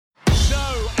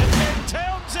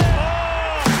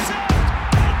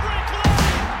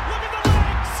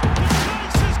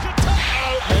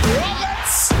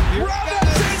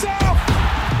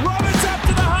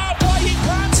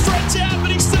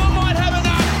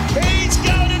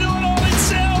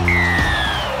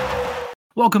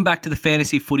Welcome back to the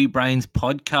Fantasy Footy Brains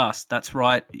podcast. That's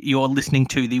right. You're listening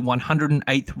to the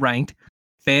 108th ranked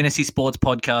fantasy sports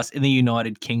podcast in the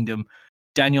United Kingdom.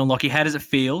 Daniel and Lockie, how does it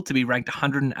feel to be ranked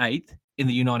 108th in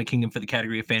the United Kingdom for the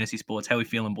category of fantasy sports? How are we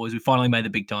feeling, boys? We finally made the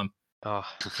big time. Oh,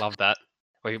 love that.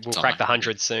 We'll crack the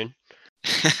 100 soon.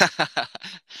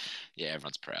 Yeah,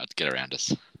 everyone's proud to get around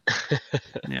us.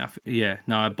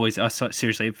 No, boys,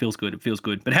 seriously, it feels good. It feels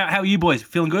good. But how are you boys?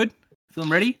 Feeling good?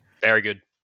 Feeling ready? Very good.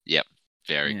 Yep,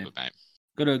 very good, mate.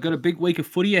 Got a big week of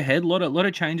footy ahead. Lot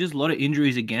of changes, a lot of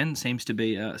injuries again. Seems to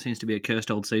be a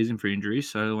cursed old season for injuries.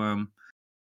 So all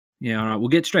right, we'll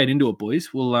get straight into it,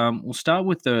 boys. We'll start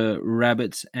with the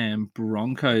Rabbits and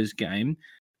Broncos game.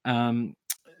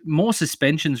 More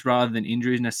suspensions rather than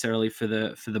injuries necessarily for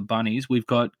the Bunnies. We've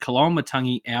got Kalon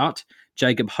Matangi out,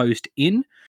 Jacob Host in.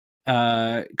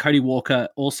 Cody Walker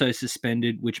also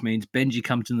suspended, which means Benji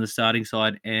comes in the starting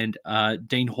side and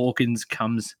Dean Hawkins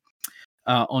comes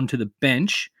onto the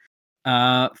bench.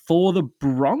 For the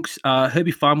Bronx,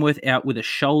 Herbie Farnworth out with a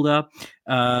shoulder.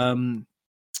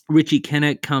 Richie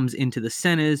Kennett comes into the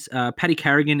centres. Paddy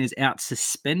Carrigan is out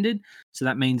suspended. So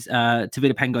that means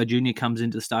Tavita Pangai Jr. comes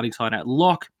into the starting side at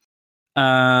lock.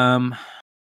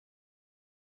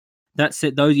 That's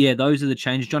it. Those are the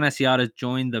changes. John Asiata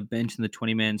joined the bench in the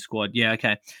 20-man squad. Yeah,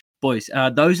 okay. Boys,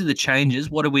 those are the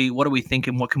changes. What are we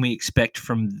thinking? What can we expect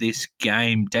from this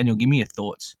game? Daniel, give me your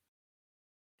thoughts.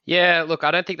 Yeah, look,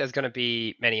 I don't think there's going to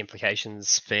be many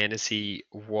implications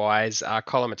fantasy-wise.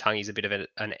 Colin Matangi's a bit of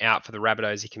an out for the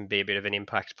Rabbitohs. He can be a bit of an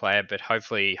impact player, but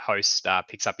hopefully Host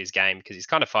picks up his game because he's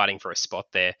kind of fighting for a spot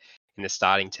there in the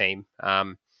starting team.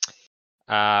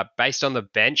 Based on the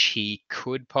bench, he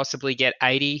could possibly get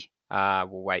 80.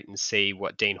 We'll wait and see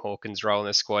what Dean Hawkins' role in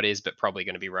the squad is, but probably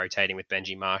going to be rotating with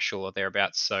Benji Marshall or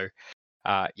thereabouts. So,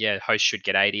 Host should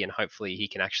get 80, and hopefully he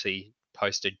can actually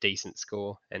post a decent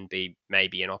score and be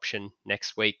maybe an option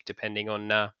next week, depending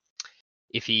on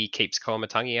if he keeps Colin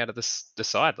Matangi out of the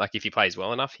side. Like, if he plays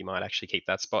well enough, he might actually keep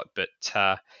that spot. But,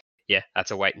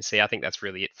 that's a wait and see. I think that's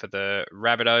really it for the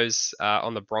Rabbitohs.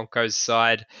 On the Broncos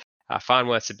side,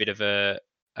 Farnworth's a bit of a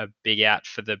big out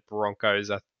for the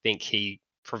Broncos. I think he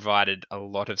provided a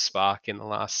lot of spark in the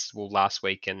last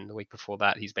week and the week before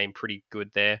that. He's been pretty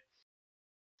good there.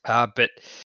 But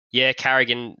yeah,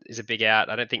 Carrigan is a big out.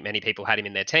 I don't think many people had him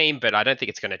in their team, but I don't think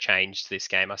it's going to change this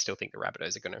game. I still think the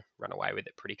Rabbitohs are going to run away with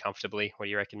it pretty comfortably. What do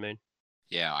you reckon, Moon?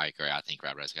 Yeah, I agree. I think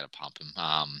Rabbitohs are going to pump him.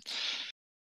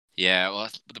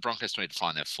 The Broncos need to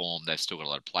find their form. They've still got a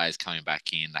lot of players coming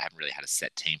back in. They haven't really had a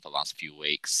set team for the last few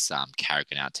weeks.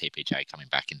 Carrigan out, TPJ coming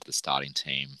back into the starting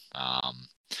team.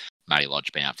 Matty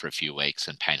Lodge been out for a few weeks,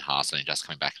 and Payne Haas only just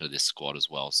coming back into this squad as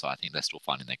well. So I think they're still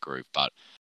finding their groove. But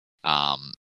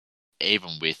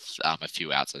even with a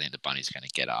few outs, I think the Bunnies are going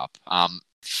to get up.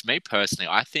 For me personally,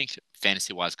 I think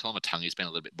fantasy-wise, Colin Matangi's been a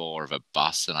little bit more of a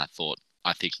bust than I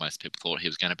think most people thought he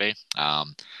was going to be.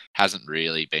 Hasn't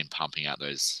really been pumping out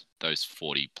those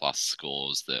 40-plus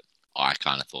scores that I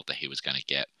kind of thought that he was going to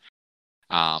get.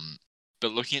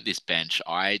 But looking at this bench,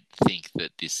 I think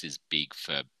that this is big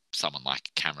for someone like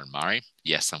Cameron Murray.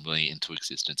 Yes, I'm willing into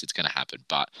existence. It's going to happen.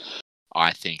 But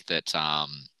I think that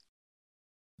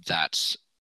that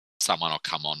someone will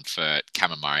come on for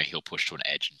Cameron Murray. He'll push to an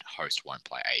edge and Host won't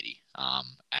play 80.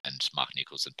 And Mark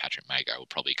Nichols and Patrick Mago will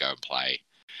probably go and play.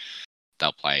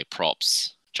 They'll play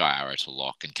props, Jai Arrow to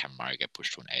lock, and Cameron Murray get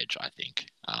pushed to an edge, I think.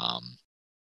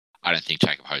 I don't think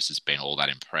Jacob Host has been all that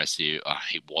impressive.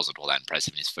 He wasn't all that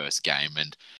impressive in his first game,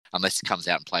 and unless he comes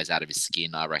out and plays out of his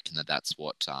skin, I reckon that's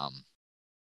what they'll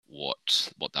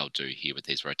do here with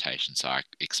these rotations. So I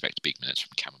expect big minutes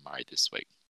from Cameron Murray this week.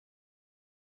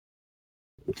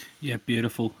 Yeah,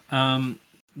 beautiful.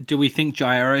 Do we think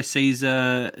Jairo sees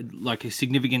a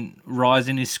significant rise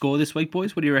in his score this week,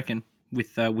 boys? What do you reckon?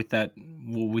 With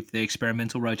the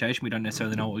experimental rotation, we don't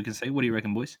necessarily know what we can see. What do you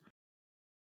reckon, boys?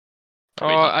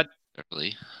 I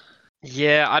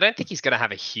don't think he's going to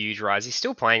have a huge rise. He's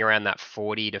still playing around that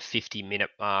 40 to 50 minute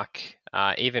mark.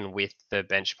 Even with the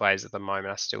bench players at the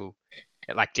moment, I still,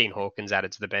 like Dean Hawkins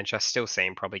added to the bench, I still see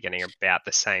him probably getting about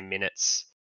the same minutes.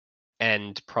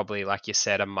 And probably, like you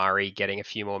said, a Murray getting a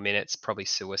few more minutes. Probably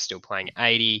Sewer still playing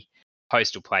 80.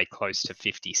 Host will play close to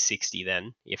 50, 60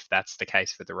 then, if that's the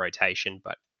case for the rotation.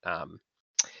 But I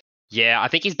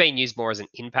think he's being used more as an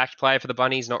impact player for the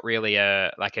Bunnies, not really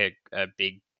a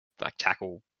big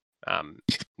tackle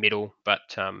middle.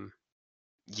 But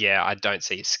I don't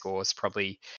see his scores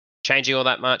probably changing all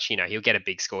that much. You know, he'll get a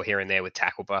big score here and there with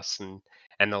tackle busts and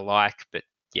the like. But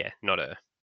not a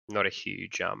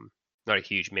huge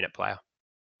minute player.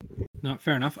 No,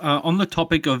 fair enough. On the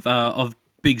topic of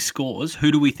big scores.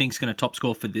 Who do we think's going to top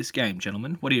score for this game,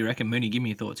 gentlemen? What do you reckon? Mooney, give me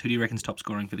your thoughts. Who do you reckon's top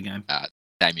scoring for the game?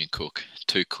 Damien Cook,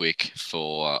 too quick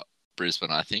for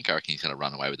Brisbane, I think. I reckon he's going to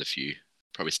run away with a few,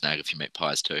 probably snag a few meat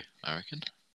pies too, I reckon.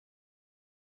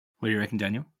 What do you reckon,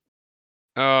 Daniel?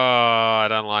 Oh, I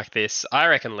don't like this. I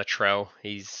reckon Latrell.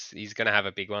 He's going to have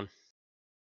a big one.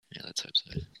 Yeah, let's hope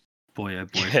so. Boy, oh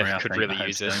boy, for our Could sake, really I hope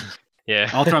use so. it. Yeah.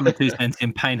 I'll throw my 2 cents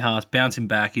in. Payne Haas, bouncing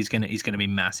back. He's gonna be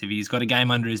massive. He's got a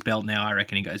game under his belt now. I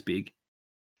reckon he goes big.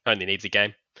 Only needs a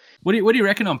game. What do you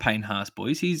reckon on Payne Haas,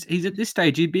 boys? He's at this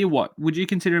stage. He'd be what? Would you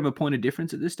consider him a point of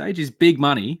difference at this stage? He's big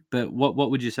money, but what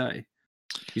would you say?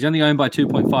 He's only owned by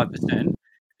 2.5%, and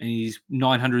he's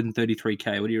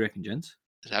 933k. What do you reckon, gents?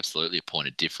 It's absolutely a point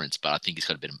of difference, but I think he's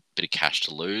got a bit of cash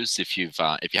to lose. If you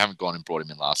haven't gone and brought him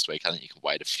in last week, I think you can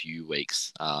wait a few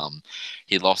weeks.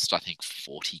 He lost, I think,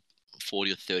 40 or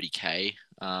 30k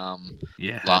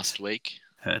last week.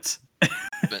 Hurts.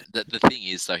 But the thing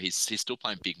is, though, he's still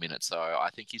playing big minutes, so I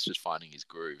think he's just finding his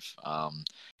groove.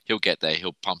 He'll get there.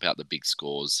 He'll pump out the big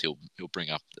scores. He'll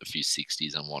bring up a few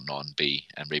 60s and whatnot, and be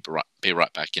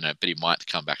right back in it. But he might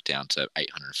come back down to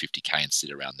 850k and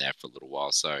sit around there for a little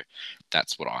while. So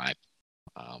that's what I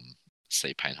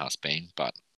see Payne Haas being.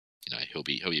 But he'll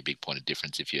be a big point of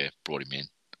difference if you brought him in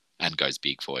and goes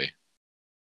big for you.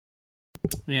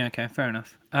 Yeah, okay, fair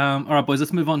enough. All right, boys,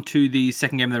 let's move on to the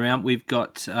second game of the round. We've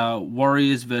got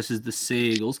Warriors versus the Sea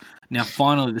Eagles. Now,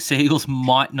 finally, the Sea Eagles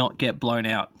might not get blown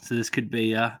out, so this could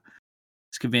be a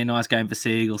nice game for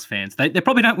Sea Eagles fans. They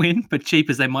probably don't win, but cheap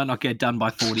as they might not get done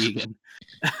by 40 again.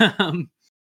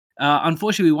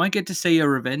 Unfortunately, we won't get to see a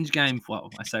revenge game. Well,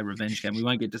 I say revenge game. We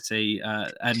won't get to see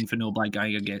Addin Fanua-Blake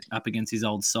going up against his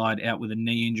old side out with a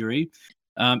knee injury.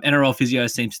 NRL physio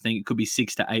seems to think it could be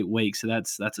 6 to 8 weeks, so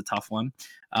that's a tough one.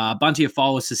 Bunty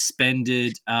Afal was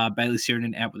suspended. Bailey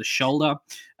Sironen out with a shoulder.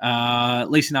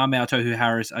 Lisa Ngamau, Tohu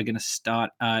Harris are going to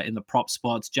start in the prop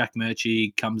spots. Jack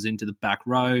Murchie comes into the back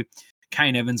row.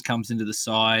 Kane Evans comes into the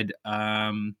side.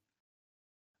 Tom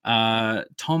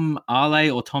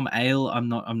Ale or Tom Ale, I'm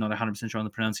not 100% sure on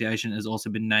the pronunciation, has also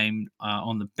been named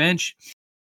on the bench.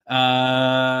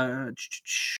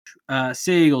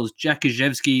 Sea Eagles, Jack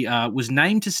Gajewski was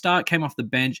named to start, came off the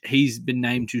bench. He's been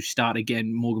named to start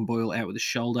again. Morgan Boyle out with a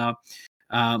shoulder.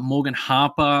 Morgan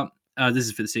Harper, this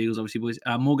is for the Sea Eagles, obviously, boys.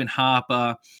 Morgan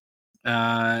Harper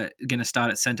going to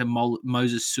start at centre.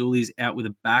 Moses Sully's out with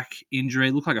a back injury.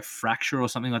 Looked like a fracture or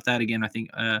something like that. Again, I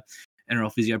think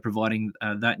NRL physio providing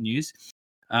that news.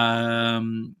 Toa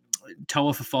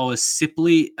Fafoa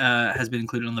Sipley has been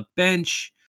included on the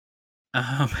bench.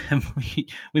 And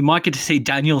we might get to see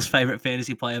Daniel's favourite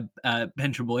fantasy player,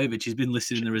 Ben Trebojevic. He's been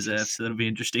listed in the reserve, so that'll be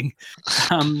interesting.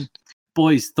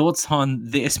 Boys, thoughts on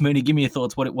this? Mooney, give me your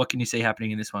thoughts. What can you see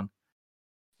happening in this one?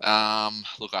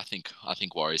 Look, I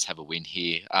think Warriors have a win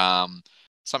here.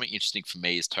 Something interesting for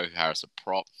me is Tohu Harris a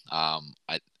prop. And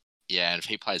if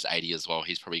he plays 80 as well,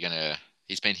 he's probably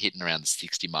he's been hitting around the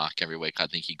 60 mark every week. I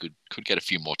think he could get a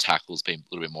few more tackles, be a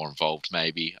little bit more involved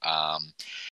maybe.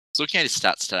 So looking at his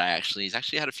stats today, actually, he's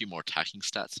actually had a few more attacking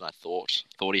stats than I thought.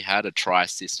 Thought he had a try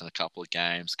assist in a couple of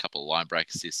games, a couple of line break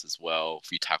assists as well, a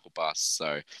few tackle busts.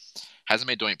 So hasn't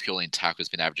been doing it purely in tackles,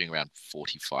 been averaging around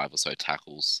 45 or so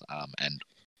tackles and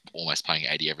almost playing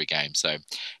 80 every game. So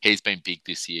he's been big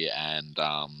this year, and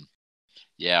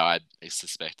I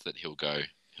suspect that he'll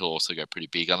also go pretty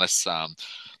big, unless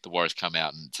the Warriors come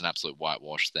out and it's an absolute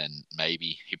whitewash. Then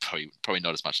maybe he probably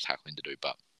not as much tackling to do,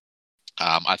 but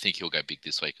I think he'll go big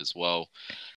this week as well.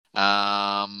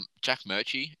 Jack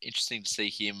Murchie, interesting to see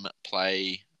him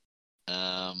play.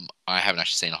 I haven't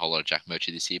actually seen a whole lot of Jack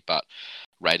Murchie this year, but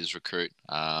Raiders recruit.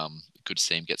 Good to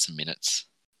see him get some minutes.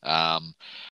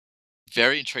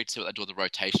 Very intrigued to see what they do with the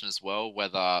rotation as well,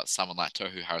 whether someone like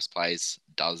Tohu Harris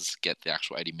does get the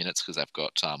actual 80 minutes, because they've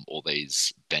got all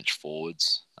these bench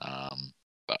forwards.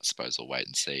 But I suppose we'll wait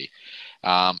and see.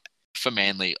 For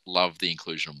Manly, love the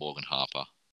inclusion of Morgan Harper.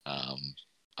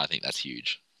 I think that's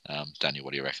huge. Daniel,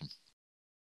 what do you reckon?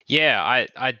 Yeah,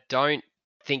 I don't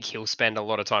think he'll spend a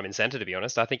lot of time in centre, to be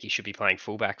honest. I think he should be playing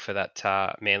fullback for that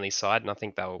Manly side, and I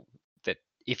think that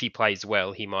if he plays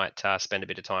well, he might spend a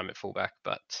bit of time at fullback.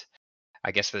 But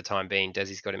I guess for the time being,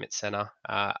 Desi's got him at centre.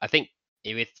 I think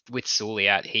with Sully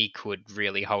out, he could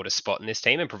really hold a spot in this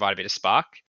team and provide a bit of spark.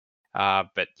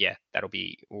 But yeah,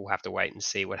 we'll have to wait and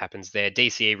see what happens there.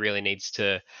 DCE really needs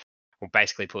to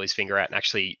basically pull his finger out and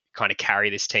actually kind of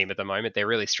carry this team at the moment. They're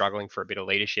really struggling for a bit of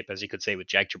leadership, as you could see with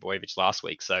Jake Trebojevic last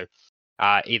week. So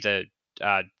either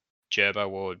Gerbo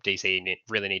or DC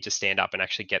really need to stand up and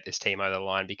actually get this team over the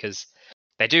line, because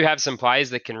they do have some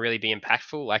players that can really be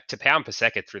impactful. Like Tapau and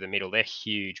Paseka through the middle, they're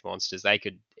huge monsters. They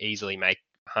could easily make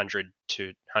 100 to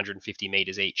 150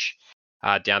 meters each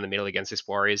down the middle against this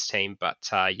Warriors team. But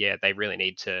yeah, they really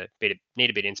need a bit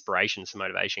of inspiration, some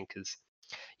motivation, because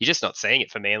you're just not seeing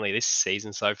it for Manly this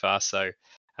season so far. So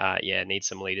yeah, need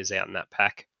some leaders out in that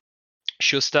pack.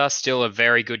 Schuster, still a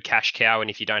very good cash cow, and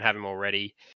if you don't have him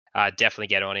already, definitely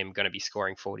get on him. Going to be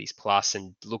scoring 40s plus,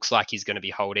 and looks like he's going to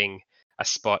be holding a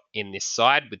spot in this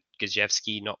side with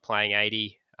Gajewski not playing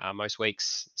 80 most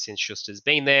weeks since Schuster's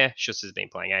been there. Schuster's been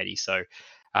playing 80, so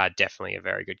definitely a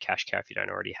very good cash cow if you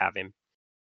don't already have him.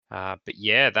 But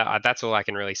yeah, that's all I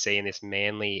can really see in this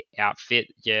Manly outfit.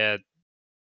 Yeah,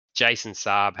 Jason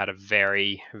Saab had a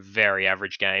very, very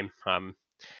average game.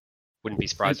 Wouldn't be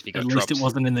surprised if he got dropped. At least it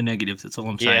wasn't in the negatives. That's all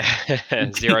I'm saying.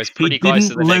 Yeah, zero's pretty close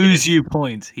to the negative. He didn't lose you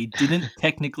points. He didn't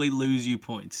technically lose you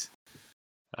points.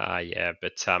 Yeah,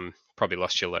 but probably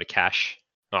lost you a lot of cash.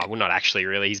 Oh, well, not actually,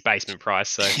 really. He's basement price,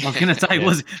 so I was going to say,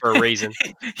 yeah, for a reason.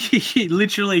 He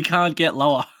literally can't get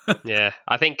lower. Yeah,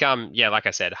 I think yeah, like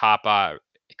I said, Harper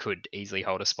could easily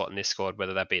hold a spot in this squad,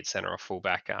 whether that be at center or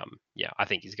fullback. Yeah, I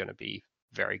think he's going to be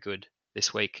very good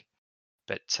this week.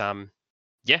 But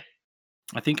yeah.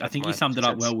 I think you summed it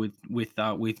up well with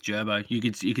Gerbo.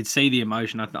 You could see the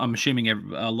emotion. I'm assuming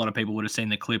a lot of people would have seen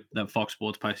the clip that Fox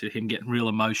Sports posted. Him getting real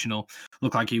emotional.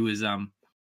 Looked like he was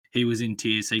in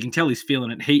tears. So you can tell he's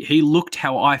feeling it. He looked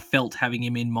how I felt having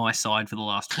him in my side for the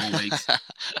last 4 weeks,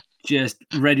 just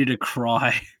ready to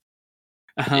cry.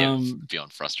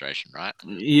 Beyond frustration, right?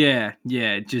 Yeah,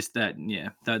 just that.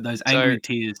 Yeah, those angry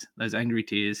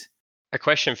tears. A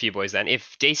question for you boys then.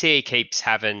 If DCE keeps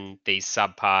having these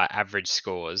subpar average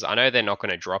scores, I know they're not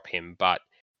going to drop him, but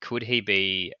could he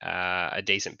be a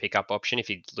decent pickup option if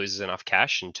he loses enough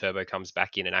cash and Turbo comes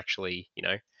back in and actually,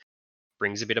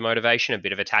 brings a bit of motivation, a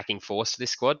bit of attacking force to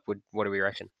this squad? What do we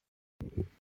reckon?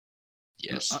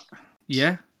 Yes.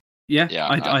 Yeah.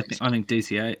 I think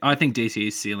DCA. I think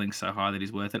DCA's ceiling so high that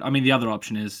he's worth it. I mean, the other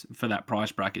option is for that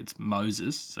price bracket, it's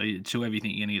Moses. So it's whoever you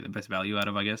think you're going to get the best value out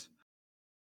of, I guess.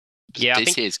 Yeah,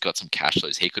 DCA's got some cash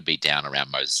flows. He could be down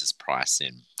around Moses' price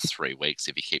in 3 weeks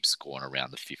if he keeps scoring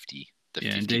around the 50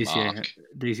 and mark.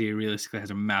 DCA realistically has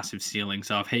a massive ceiling.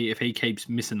 So if he keeps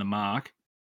missing the mark,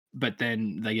 but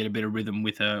then they get a bit of rhythm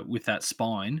with that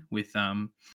spine with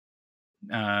Kieran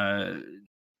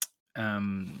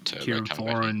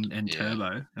Foran and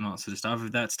Turbo and all that sort of stuff.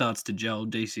 If that starts to gel,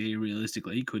 DCA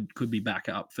realistically could be back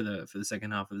up for the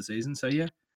second half of the season. So yeah,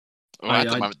 I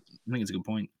think it's a good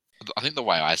point. I think the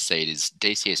way I see it is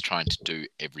DCA is trying to do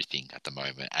everything at the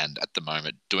moment, and at the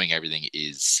moment, doing everything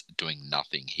is doing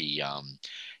nothing. He's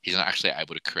not actually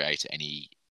able to create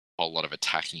any whole lot of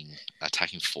attacking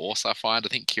force. I find. I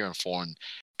think Kieran Foran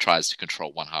tries to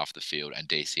control one half of the field, and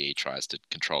DCA tries to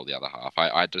control the other half.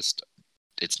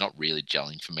 It's not really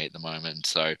gelling for me at the moment.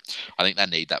 So I think they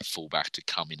need that fullback to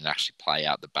come in and actually play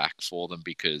out the back for them,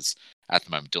 because at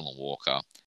the moment Dylan Walker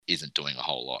isn't doing a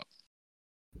whole lot.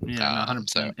 Yeah, 100%.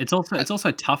 So, it's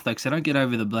also tough though, because they don't get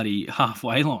over the bloody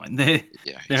halfway line. They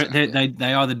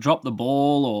either drop the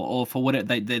ball or for what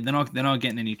they're not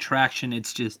getting any traction.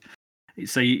 It's just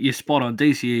so you're spot on.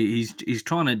 DCE he's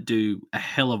trying to do a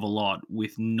hell of a lot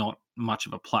with not much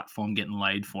of a platform getting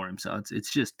laid for him. So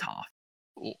it's just tough.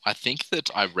 I think that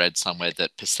I read somewhere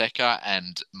that Paseka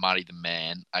and Marty the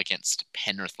Man against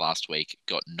Penrith last week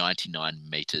got 99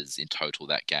 metres in total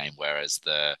that game, whereas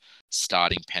the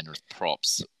starting Penrith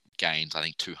props gained, I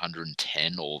think,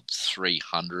 210 or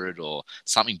 300 or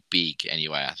something big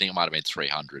anyway. I think it might have been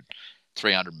 300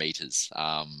 metres.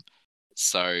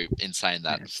 So in saying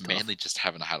that, Manly just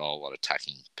haven't had a whole lot of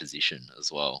attacking position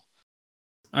as well.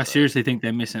 I seriously think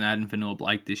they're missing Adam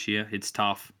Fanua-Blake this year. It's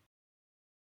tough.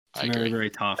 It's very, very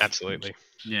tough. Absolutely.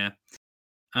 Yeah.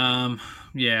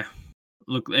 Yeah.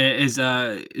 Look, does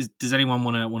anyone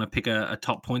want to pick a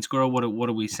top point scorer? What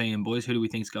are we seeing, boys? Who do we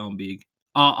think's going big?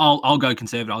 I'll go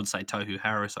conservative. I'll say Tohu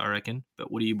Harris, I reckon.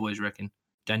 But what do you boys reckon?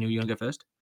 Daniel, you want to go first?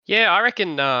 Yeah, I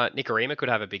reckon Nikorima could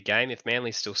have a big game if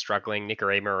Manly's still struggling.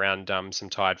 Nikorima around some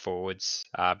tired forwards,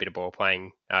 a bit of ball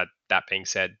playing. That being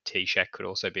said, T-Shek could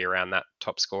also be around that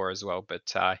top scorer as well. But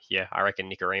yeah, I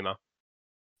reckon Nikorima.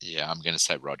 Yeah, I'm going to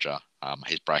say Roger.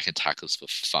 He's breaking tackles for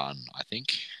fun, I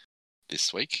think,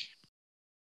 this week.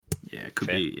 Yeah, it could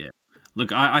be. Yeah.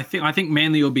 Look, I think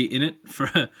Manly will be in it for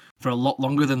a lot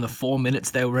longer than the 4 minutes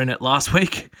they were in it last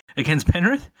week against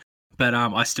Penrith. But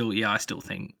I still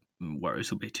think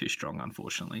Warriors will be too strong,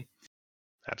 unfortunately.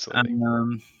 Absolutely.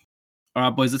 All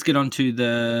right, boys, let's get on to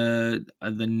the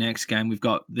next game. We've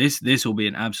got this. This will be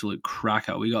an absolute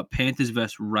cracker. We got Panthers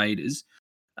versus Raiders.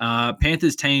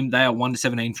 Panthers team, they are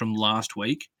 1-17 from last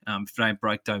week. If they don't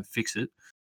break, don't fix it.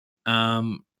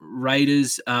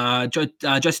 Raiders,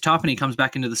 Joseph Tarpany comes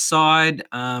back into the side.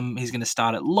 He's going to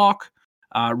start at lock.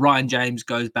 Ryan James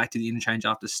goes back to the interchange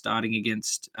after starting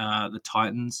against the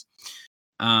Titans.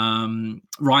 Ryan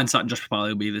Sutton, Josh Papali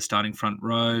will be the starting front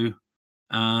row.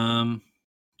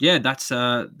 Yeah, those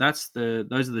are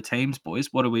the teams, boys.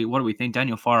 What do we think?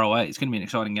 Daniel, fire away. It's going to be an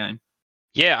exciting game.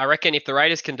 Yeah, I reckon if the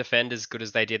Raiders can defend as good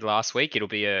as they did last week, it'll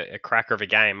be a cracker of a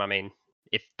game. I mean,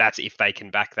 if they can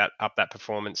back that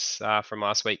performance from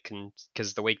last week,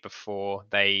 because the week before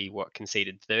they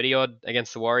conceded 30 odd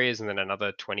against the Warriors, and then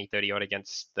another 20, 30 odd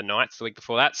against the Knights the week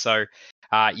before that. So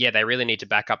yeah, they really need to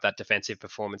back up that defensive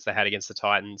performance they had against the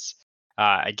Titans,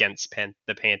 against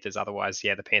the Panthers. Otherwise,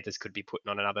 yeah, the Panthers could be putting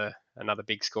on another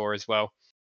big score as well.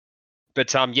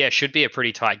 But yeah, should be a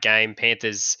pretty tight game.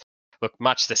 Panthers look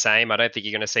much the same. I don't think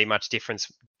you're going to see much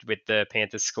difference with the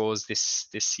Panthers scores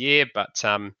this year, but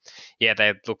yeah,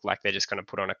 they look like they're just going to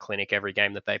put on a clinic every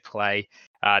game that they play.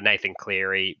 Nathan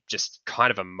Cleary, just kind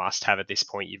of a must-have at this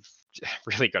point. You've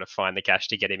really got to find the cash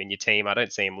to get him in your team. I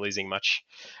don't see him losing much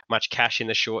cash in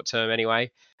the short term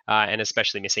anyway, and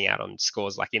especially missing out on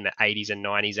scores like in the 80s and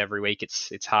 90s every week.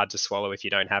 It's hard to swallow if you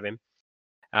don't have him.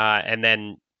 And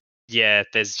then yeah,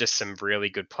 there's just some really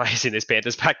good players in this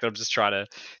Panthers pack that I'm just trying to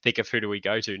think of who do we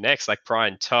go to next. Like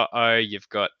Brian To'o, you've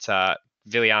got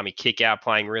Viliami Kickout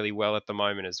playing really well at the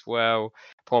moment as well.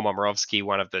 Paul Momirovski,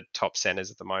 one of the top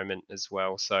centers at the moment as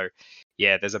well. So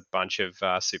yeah, there's a bunch of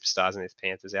superstars in this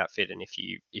Panthers outfit, and if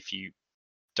you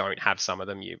don't have some of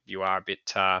them, you are a bit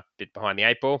behind the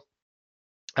eight ball.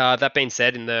 That being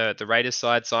said, in the Raiders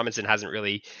side, Simonson hasn't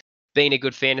really been a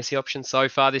good fantasy option so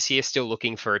far this year. Still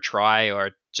looking for a try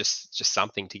or just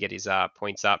something to get his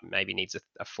points up. Maybe needs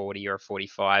a 40 or a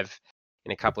 45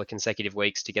 in a couple of consecutive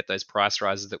weeks to get those price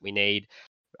rises that we need.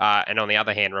 And on the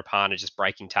other hand, Rapana just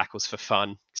breaking tackles for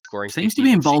fun, scoring. Seems to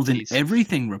be involved 60s. in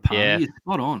everything. Rapana, yeah. He's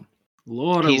spot on. A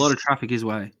lot of traffic his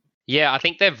way. Yeah, I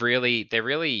think they're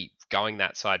really going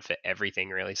that side for everything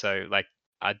really. So like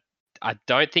I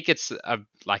don't think it's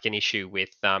an issue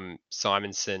with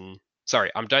Simonson. Sorry,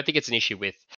 I don't think it's an issue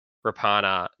with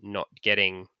Rapana not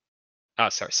getting.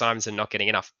 Simonson not getting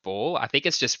enough ball. I think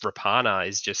it's just Rapana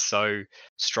is just so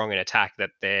strong in attack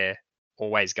that they're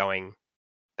always going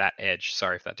that edge.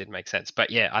 Sorry if that didn't make sense,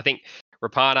 but yeah, I think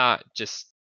Rapana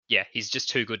he's just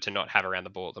too good to not have around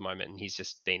the ball at the moment, and he's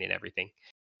just been in everything.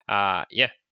 Yeah,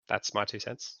 that's my 2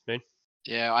 cents. Moon.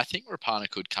 Yeah, I think Rapana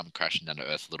could come crashing down to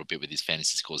earth a little bit with his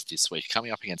fantasy scores this week.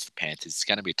 Coming up against the Panthers, it's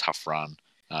going to be a tough run.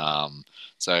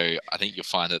 So I think you'll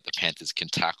find that the Panthers can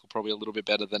tackle probably a little bit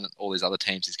better than all these other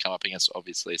teams he's come up against,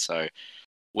 obviously. So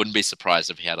wouldn't be surprised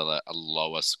if he had a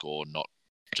lower score, not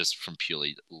just from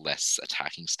purely less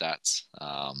attacking stats.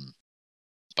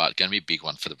 But going to be a big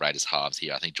one for the Raiders halves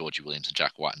here. I think Georgie Williams and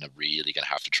Jack Whiten are really going to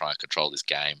have to try and control this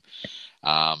game.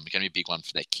 Going to be a big one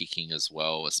for their kicking as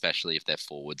well, especially if their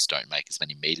forwards don't make as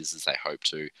many meters as they hope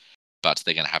to. But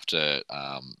they're going to have to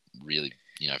really,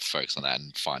 focus on that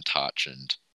and find touch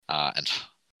and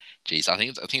geez, I think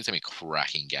it's going to be a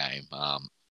cracking game.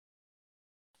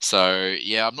 So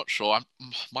yeah, I'm not sure.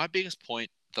 My biggest point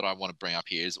that I want to bring up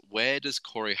here is, where does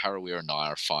Corey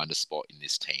Harawira-Naera find a spot in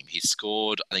this team? He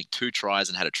scored, I think, 2 tries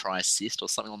and had a try assist or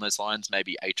something along those lines,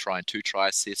 maybe a try and 2 try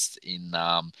assists in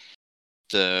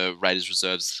the Raiders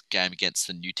reserves game against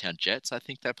the Newtown Jets. I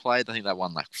think they played. I think they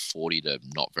won like 40 to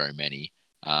not very many.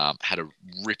 Had a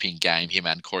ripping game, him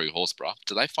and Corey Horsburgh.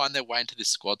 Do they find their way into this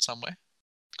squad somewhere?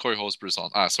 Corey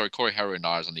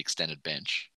Harawira-Naera is on the extended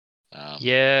bench.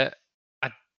 Yeah,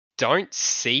 I don't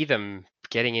see them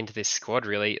getting into this squad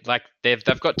really. Like they've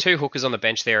got 2 hookers on the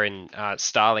bench there in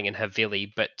Starling and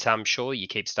Havili, but sure you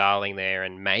keep Starling there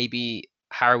and maybe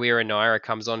Harawira-Naera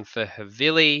comes on for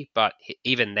Havili, but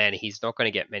even then he's not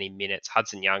going to get many minutes.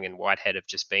 Hudson Young and Whitehead have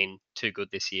just been too good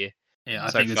this year. Yeah,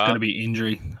 I think it's going to be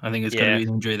injury. I think it's going to be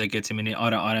an injury that gets him in here. I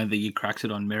don't think he cracks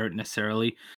it on merit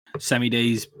necessarily. Sammy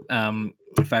D's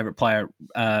favorite player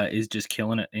is just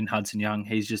killing it in Hudson Young.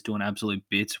 He's just doing absolute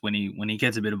bits when he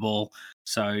gets a bit of ball.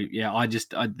 So yeah,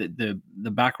 the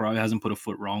back row hasn't put a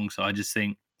foot wrong. So I just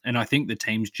think, and I think the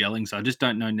team's gelling. So I just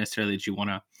don't know necessarily that you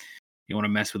want to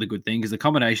mess with a good thing because the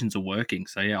combinations are working.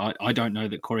 So yeah, I don't know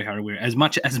that Corey Harawira, as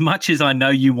much as I know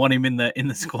you want him in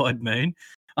the squad, Moon,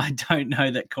 I don't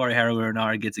know that Corey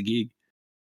Harawira-Naera gets a gig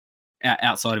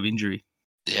outside of injury.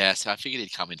 Yeah, so I figured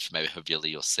he'd come in for maybe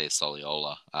Havili or C.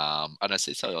 Soliola. I know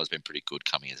C. Soliola's been pretty good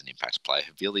coming as an impact player.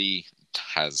 Havili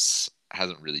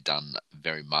hasn't really done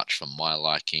very much for my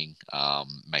liking.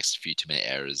 Makes a few too many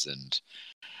errors, and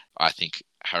I think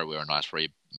Harawira-Naera is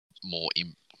probably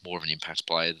more of an impact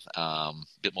player, a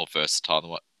bit more versatile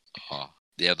than what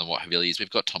the other what Havili is, we've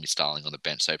got Tommy Starling on the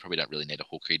bench, so probably don't really need a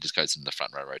hooker. He just goes in the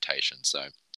front row rotation. So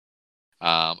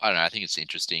I don't know. I think it's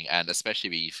interesting, and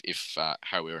especially if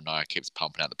Harry Renaya keeps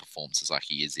pumping out the performances like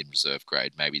he is in reserve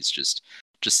grade, maybe it's just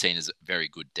seen as very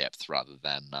good depth rather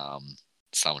than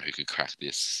someone who could crack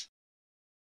this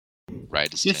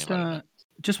Raiders team.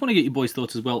 Just want to get your boys'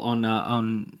 thoughts as well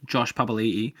on Josh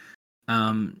Papali'i,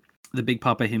 the big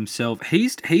papa himself.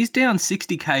 He's down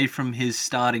 60K from his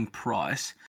starting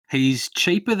price. He's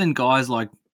cheaper than guys like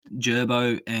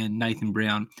Gerbo and Nathan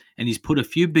Brown, and he's put a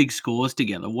few big scores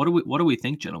together. What do we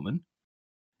think, gentlemen?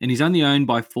 And he's only owned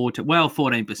by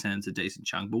 14% is a decent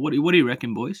chunk. But what do you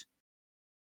reckon, boys?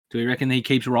 Do we reckon he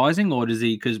keeps rising, or does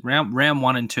he? Because round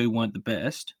 1 and 2 weren't the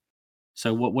best.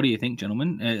 So what do you think,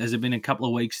 gentlemen? Has it been a couple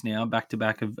of weeks now, back to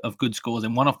back of good scores,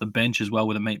 and one off the bench as well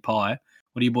with a meat pie?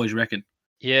 What do you boys reckon?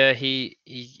 Yeah, he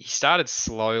started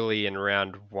slowly in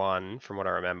round 1, from what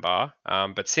I remember.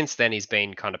 But since then, he's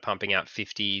been kind of pumping out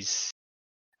 50s,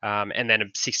 and then a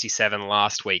 67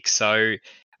 last week. So,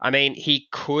 I mean, he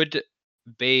could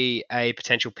be a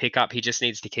potential pickup. He just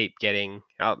needs to keep getting.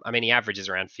 He averages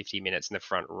around 50 minutes in the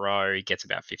front row. He gets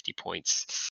about 50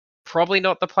 points. Probably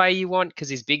not the player you want, because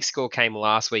his big score came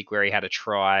last week where he had a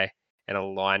try and a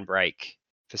line break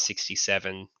for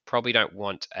 67. Probably don't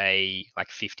want a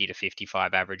 50 to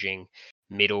 55 averaging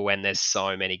middle when there's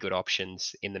so many good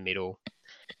options in the middle.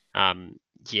 I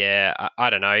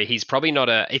don't know. He's probably not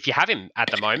if you have him at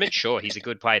the moment, sure, he's a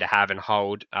good player to have and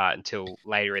hold until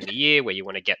later in the year where you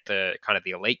want to get the kind of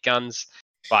the elite guns.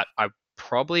 But I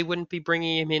probably wouldn't be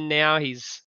bringing him in now.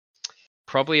 He's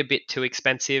probably a bit too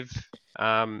expensive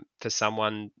for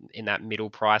someone in that middle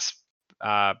price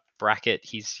bracket.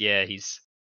 He's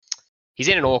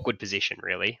in an awkward position,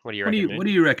 really. What do you reckon? What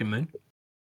do you reckon, man?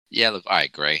 Yeah, look, I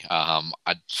agree.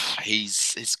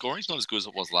 His scoring's not as good as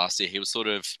it was last year. He was sort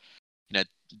of,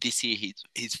 this year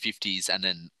he's 50s and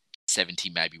then 70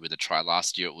 maybe with a try.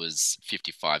 Last year it was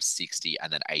 55, 60,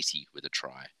 and then 80 with a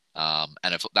try.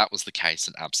 And if that was the case,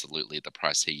 then absolutely the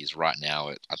price he is right now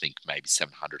at, I think maybe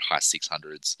 700, high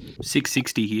 600s.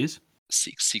 660 he is.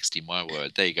 660, my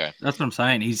word. There you go. That's what I'm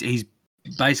saying. He's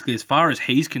basically, as far as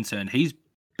he's concerned, he's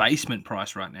basement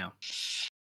price right now.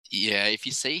 Yeah, if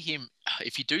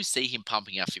you do see him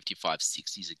pumping out 55,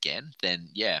 60s again, then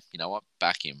yeah, you know what,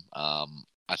 back him.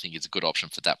 I think it's a good option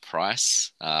for that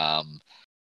price.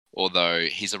 Although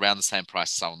he's around the same price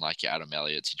as someone like your Adam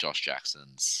Elliott's, your Josh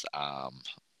Jackson's.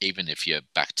 Even if you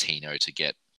back Tino to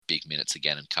get big minutes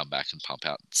again and come back and pump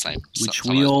out the same, which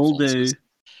we all do,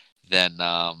 then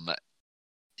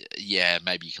yeah,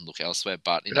 maybe you can look elsewhere.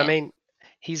 But I mean,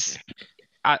 he's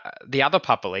the other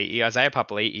Papali'i, Isaiah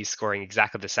Papali'i, is scoring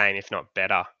exactly the same, if not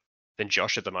better, than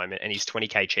Josh at the moment, and he's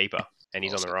 20k cheaper, and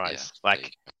he's on the rise. Yeah,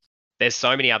 there's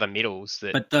so many other middles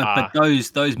that. But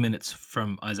those minutes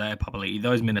from Isaiah Papali'i,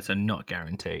 those minutes are not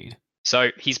guaranteed. So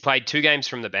he's played 2 games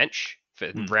from the bench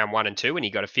for round 1 and 2, and he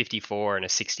got a 54 and a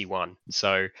 61.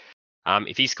 So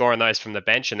if he's scoring those from the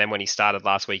bench, and then when he started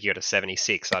last week, he got a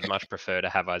 76, I'd much prefer to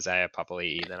have Isaiah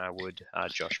Papali'i than I would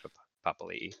Josh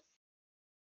Papali'i.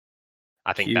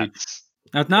 I think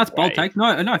that's bold take.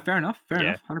 No, fair enough. Fair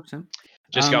enough. 100%.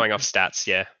 Just going off stats,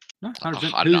 yeah. No,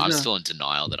 100%. I don't know. I'm still in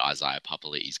denial that Isaiah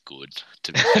Papali'i is good.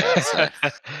 To be fair,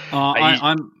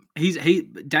 so. He's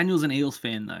Daniel's an Eels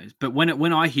fan though, but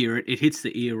when I hear it, it hits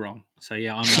the ear wrong. So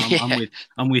yeah,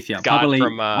 I'm with you.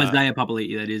 Isaiah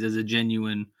Papali'i, that is, as a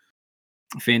genuine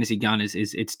fantasy gun, is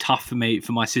it's tough for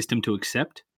my system to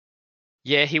accept.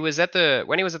 Yeah, he was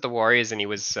when he was at the Warriors, and he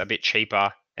was a bit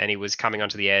cheaper, and he was coming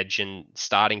onto the edge and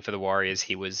starting for the Warriors.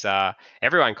 He was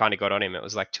everyone kind of got on him. It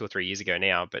was like 2 or 3 years ago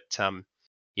now, but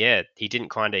yeah, he didn't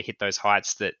kind of hit those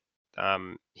heights that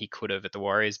he could have at the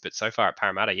Warriors. But so far at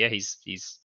Parramatta, yeah,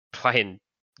 he's playing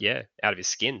out of his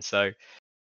skin. So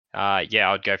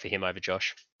yeah, I'd go for him over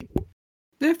Josh.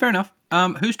 Yeah, fair enough.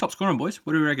 Who's top scoring, boys?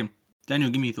 What do you reckon?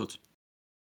 Daniel, give me your thoughts.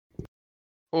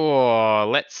 Oh,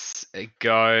 let's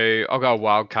go. I'll go a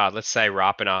wild card. Let's say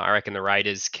Rapana. I reckon the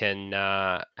Raiders can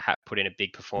put in a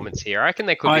big performance here. I reckon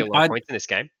there could be a lot of points in this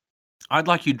game. I'd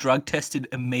like you drug tested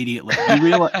immediately. You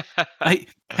realize? Hey,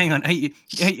 hang on. Hey,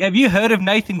 have you heard of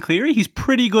Nathan Cleary? He's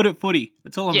pretty good at footy.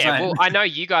 That's all I'm saying. Yeah, well, I know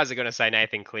you guys are going to say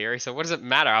Nathan Cleary, so what does it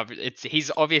matter? He's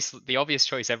the obvious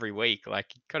choice every week. Like,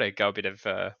 got to go a bit of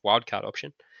a wild card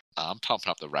option. I'm pumping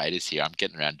up the Raiders here. I'm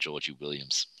getting around Georgie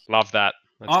Williams. Love that.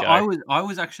 Let's go. I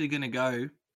was actually going to go.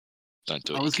 Don't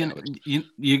do it.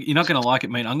 You're not going to like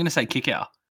it, mate. I'm going to say Kickout.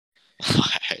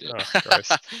 I hate it. Oh,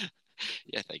 gross.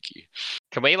 Yeah, thank you.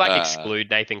 Can we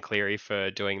exclude Nathan Cleary for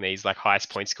doing these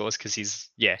highest point scores? Because he's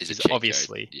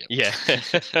obviously code. Yep.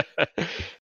 Yeah.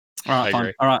 All right, I fine.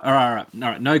 agree. All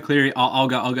right. No Cleary. I'll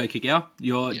go kick out.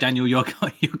 Yeah. Daniel. You're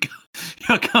going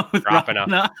with Rapana.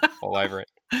 Rapana. All over it.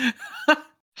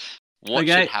 What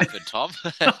Okay. should happen, Tom?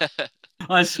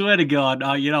 I swear to God.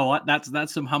 You know what?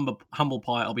 That's some humble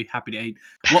pie. I'll be happy to eat.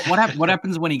 What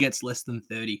happens when he gets less than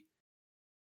 30?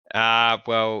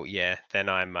 Well, yeah. Then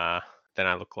I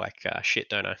look like shit,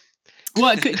 don't I?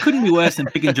 Well, it couldn't be worse than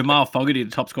picking Jamal Fogarty to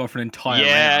top score for an entire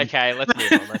Yeah. round. Okay. Let's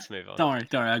move on. Let's move on.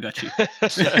 Don't worry. I got you.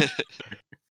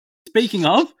 Speaking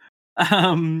of,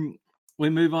 we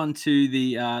move on to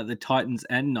the Titans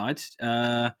and Knights.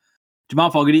 Jamal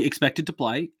Fogarty expected to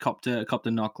play. Copped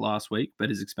a knock last week,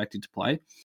 but is expected to play.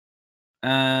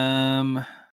 Brian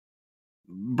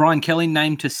Kelly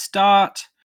named to start.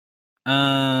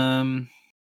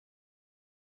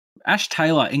 Ash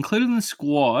Taylor included in the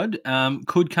squad.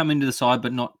 Could come into the side,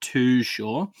 but not too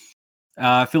sure.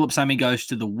 Philip Sammy goes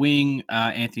to the wing.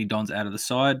 Anthony Don's out of the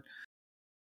side.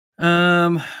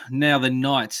 Now the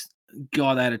Knights.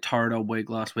 God, they had a torrid old week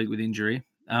last week with injury.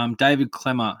 David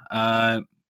Clemmer,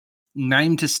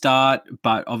 named to start,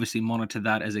 but obviously monitor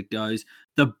that as it goes.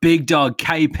 The big dog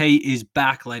KP is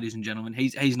back, ladies and gentlemen.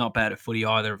 He's not bad at footy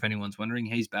either, if anyone's wondering.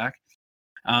 He's back.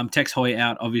 Tex Hoy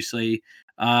out, obviously.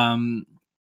 Blake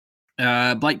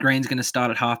Green's going to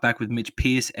start at halfback with Mitch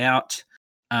Pearce out.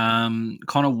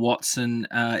 Connor Watson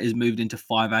is moved into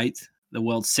 5'8". The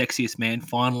world's sexiest man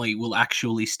finally will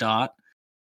actually start.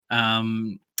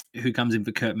 Who comes in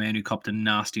for Kurt Mann, who copped a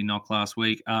nasty knock last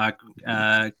week.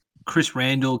 Chris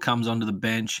Randall comes onto the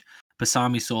bench.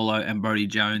 Pasami Solo and Brodie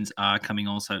Jones are coming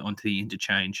also onto the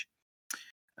interchange.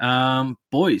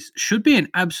 Boys, should be an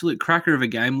absolute cracker of a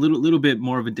game. Little bit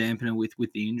more of a dampener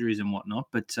with the injuries and whatnot.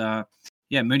 But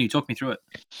yeah, Mooney, talk me through it.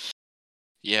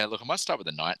 Yeah, look, I might start with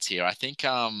the Knights here. I think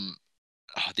the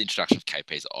introduction of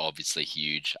KP is obviously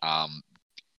huge.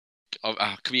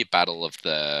 Could be a battle of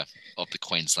the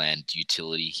Queensland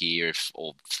utility here,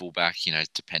 or fullback,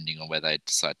 depending on where they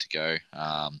decide to go.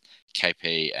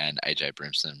 KP and AJ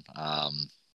Brimson.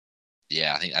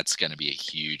 Yeah, I think that's going to be a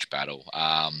huge battle.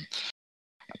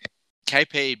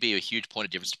 KP would be a huge point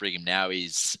of difference to bring him now.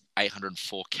 He's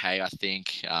 804k, I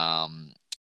think.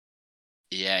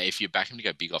 Yeah, if you're backing him to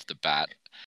go big off the bat,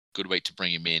 good week to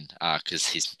bring him in because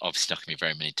he's obviously not going to be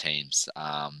very many teams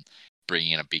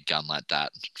bringing in a big gun like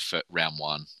that for round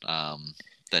one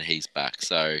that he's back.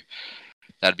 So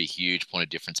that'd be a huge point of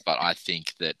difference. But I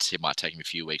think that it might take him a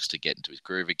few weeks to get into his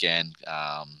groove again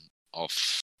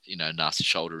off, nasty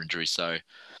shoulder injury. So,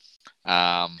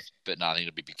 but no, I think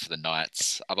it'll be big for the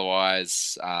Knights.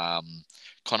 Otherwise,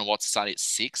 Connor Watts starting at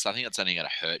 6. I think that's only going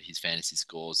to hurt his fantasy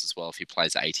scores as well if he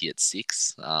plays 80 at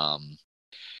 6.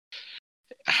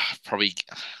 Probably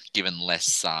given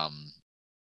less of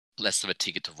a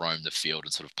ticket to roam the field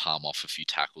and sort of palm off a few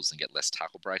tackles and get less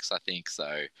tackle breaks, I think.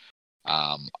 So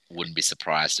wouldn't be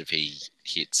surprised if he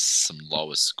hits some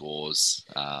lower scores.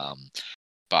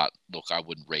 But look, I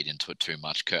wouldn't read into it too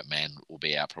much. Kurt Mann will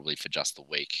be out probably for just the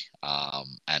week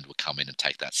and will come in and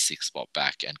take that 6th spot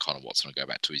back, and Connor Watson will go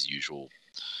back to his usual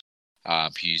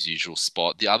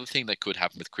spot. The other thing that could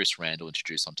happen with Chris Randall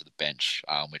introduced onto the bench,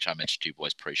 which I mentioned to you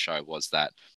boys pre-show, was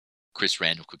that Chris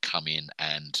Randall could come in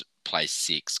and play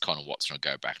 6. Connor Watson will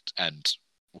go back, and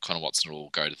Connor Watson will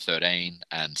go to 13,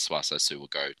 and Swaso Su will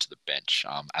go to the bench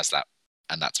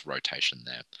and that's a rotation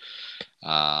there.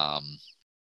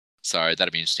 So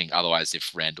that'd be interesting. Otherwise,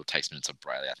 if Randall takes minutes of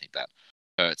Brayley, I think that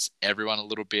hurts everyone a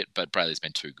little bit, but Brayley's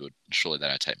been too good. Surely they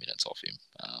don't take minutes off him.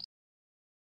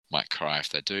 Might cry if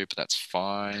they do, but that's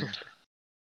fine.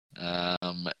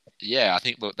 Yeah, I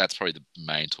think that's probably the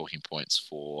main talking points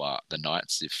for the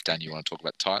Knights. If Dan, you want to talk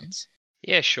about the Titans?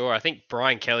 Yeah, sure. I think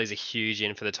Brian Kelly's a huge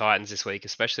in for the Titans this week,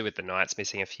 especially with the Knights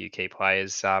missing a few key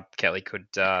players. Kelly could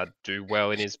do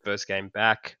well in his first game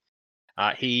back.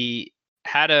 He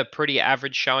had a pretty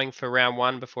average showing for round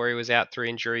 1 before he was out through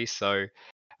injury, so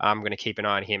I'm going to keep an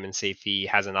eye on him and see if he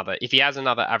has another. If he has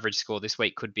another average score this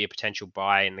week, could be a potential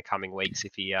buy in the coming weeks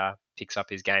if he picks up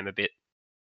his game a bit.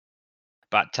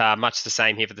 But much the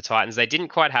same here for the Titans. They didn't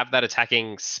quite have that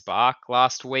attacking spark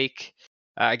last week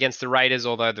against the Raiders,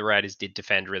 although the Raiders did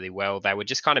defend really well. They were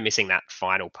just kind of missing that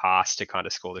final pass to kind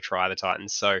of score the try, the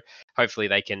Titans. So hopefully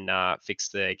they can fix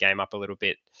the game up a little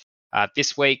bit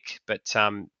this week. But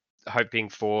hoping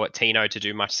for Tino to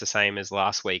do much the same as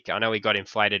last week. I know he got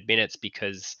inflated minutes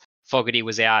because Fogarty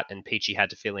was out and Peachy had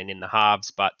to fill in the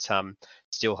halves, but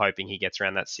still hoping he gets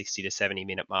around that 60 to 70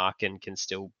 minute mark and can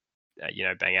still,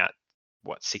 bang out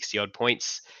 60 odd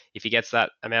points if he gets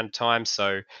that amount of time.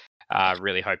 So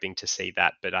Really hoping to see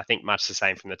that. But I think much the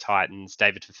same from the Titans.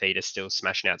 David Fafita still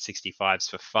smashing out 65s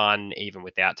for fun, even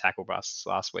without tackle busts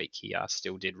last week. He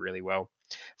still did really well.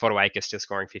 Fodawaker still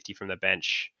scoring 50 from the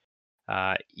bench.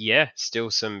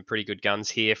 Still some pretty good guns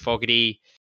here. Fogarty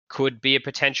could be a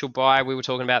potential buy. We were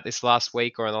talking about this last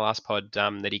week or in the last pod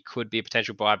that he could be a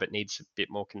potential buy, but needs a bit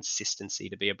more consistency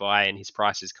to be a buy, and his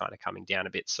price is kind of coming down a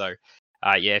bit. So,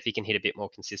 if he can hit a bit more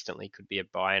consistently, could be a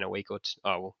buy in a week or two.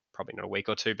 Oh, well, probably not a week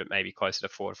or two, but maybe closer to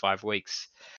 4 to 5 weeks.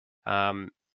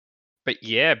 But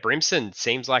yeah, Brimson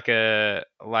seems like a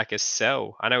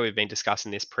sell. I know we've been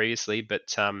discussing this previously,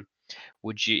 but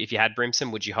would you, if you had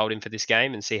Brimson, would you hold him for this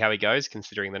game and see how he goes,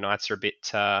 considering the Knights are a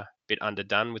bit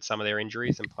underdone with some of their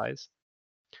injuries and plays?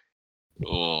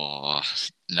 Oh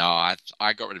no,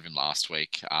 I got rid of him last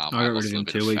week. I got rid of him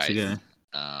 2 weeks ago.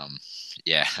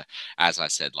 As I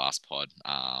said last pod,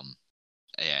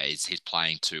 he's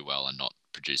playing too well and not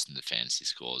producing the fantasy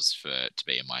scores to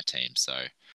be in my team. So,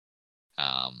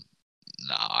 no,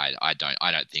 I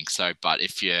don't think so. But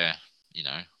if you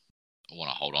want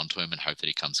to hold on to him and hope that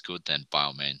he comes good, then by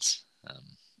all means,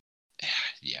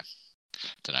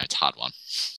 don't know, it's a hard one.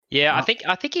 Yeah, I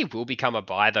think he will become a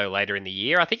buy though later in the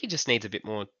year. I think he just needs a bit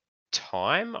more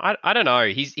time. I don't know.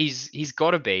 He's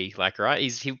got to be right.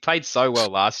 He played so well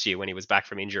last year when he was back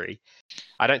from injury.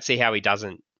 I don't see how he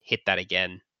doesn't hit that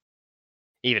again,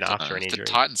 even after an injury. If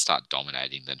the Titans start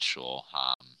dominating, then sure.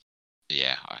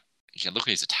 You can look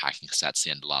at his attacking stats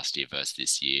the end of last year versus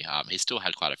this year. He still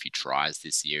had quite a few tries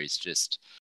this year. He's just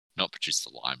not produced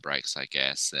the line breaks, I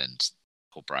guess,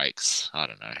 or breaks. I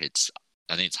don't know.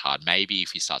 I think it's hard. Maybe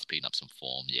if he starts picking up some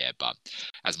form, yeah. But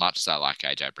as much as I like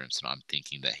AJ Brimson, I'm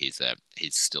thinking that he's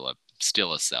still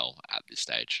a sell at this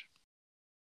stage.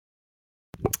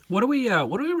 What do we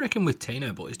reckon with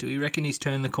Tino, boys? Do we reckon he's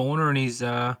turned the corner and he's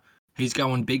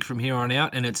going big from here on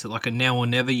out, and it's like a now or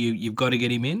never? You've got to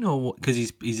get him in, or because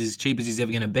he's as cheap as he's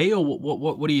ever going to be, or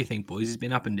what do you think, boys? He's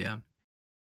been up and down.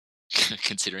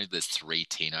 Considering there's 3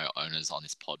 Tino owners on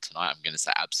this pod tonight, I'm going to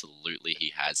say absolutely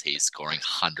he has. He's scoring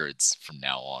hundreds from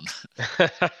now on.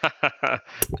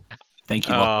 Thank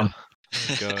you. Oh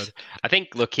God. I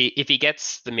think, look, if he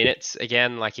gets the minutes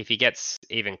again, like if he gets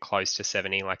even close to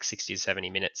 70, like 60 to 70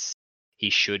 minutes, he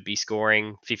should be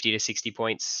scoring 50 to 60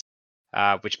 points,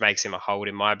 which makes him a hold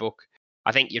in my book.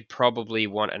 I think you'd probably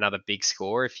want another big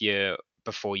score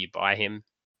before you buy him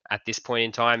at this point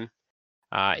in time.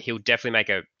 He'll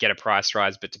definitely get a price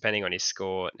rise, but depending on his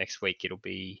score next week, it'll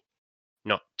be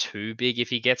not too big. If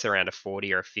he gets around a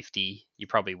 40 or a 50, you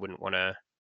probably wouldn't want to.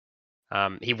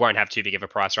 He won't have too big of a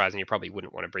price rise, and you probably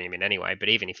wouldn't want to bring him in anyway. But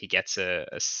even if he gets a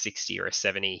 60 or a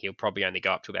 70, he'll probably only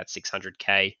go up to about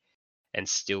 600k and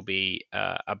still be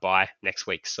a buy next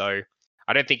week. So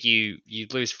I don't think you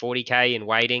lose 40k in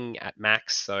waiting at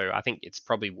max. So I think it's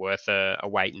probably worth a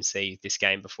wait and see this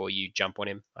game before you jump on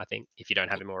him, I think, if you don't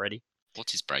have him already.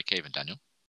 What's his break even, Daniel?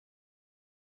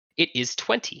 It is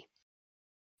 20.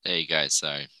 There you go.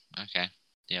 So, okay.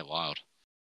 Yeah, wild.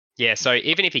 Yeah, so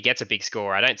even if he gets a big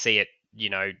score, I don't see it,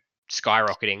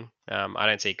 skyrocketing. I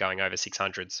don't see it going over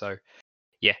 600. So,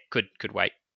 yeah, could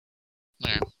wait.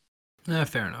 Yeah.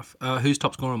 Fair enough. Who's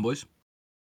top scoring, boys?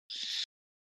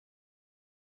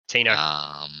 Tino.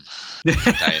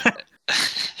 Dave.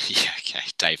 Yeah, okay.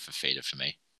 Dave Fafita for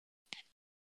me.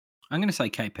 I'm going to say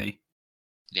KP.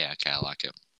 Yeah, okay, I like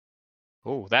it.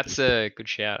 Oh, that's a good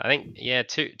shout. I think,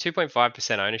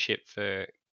 2.5% ownership for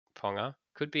Ponga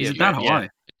could be. Is it that high?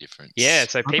 Difference. Yeah,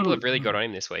 so people have really got on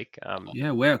him this week.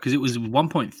 Yeah, wow, because it was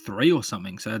 1.3 or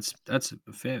something. So that's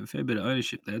a fair bit of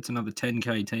ownership there. It's another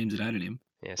 10k teams that added him.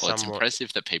 Yeah, well, it's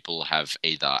impressive that people have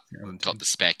either got the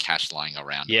spare cash lying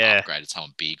around and upgraded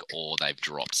someone big, or they've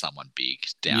dropped someone big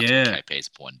down to KP's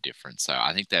point difference. So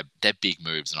I think they're big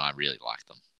moves, and I really like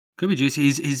them. Could be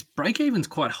juicy. His break even's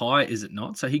quite high, is it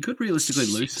not? So he could realistically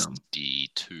lose some.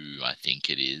 62, I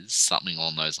think it is. Something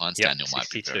along those lines. Yep, Daniel might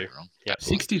be very wrong. Yep.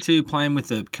 62 playing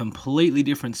with a completely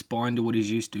different spine to what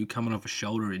he's used to, coming off a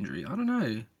shoulder injury. I don't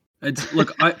know.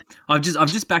 Look, I've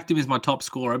just backed him as my top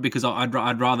scorer because I'd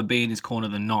rather be in his corner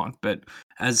than not. But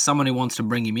as someone who wants to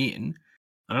bring him in,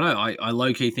 I don't know. I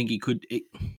low key think he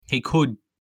could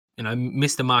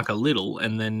miss the mark a little,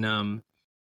 and then.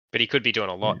 But he could be doing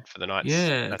a lot for the Knights.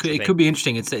 Yeah, it could be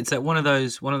interesting. It's that one of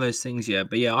those things. Yeah,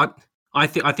 but yeah, I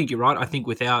think you're right. I think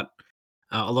without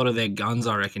a lot of their guns,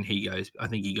 I think he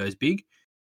goes big.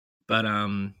 But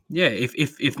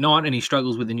if not, and he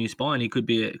struggles with the new spine, he could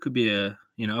be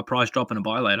a price drop and a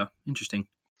buy later. Interesting.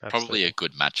 Absolutely. Probably a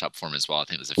good matchup for him as well. I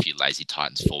think there's a few lazy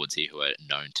Titans forwards here who are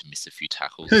known to miss a few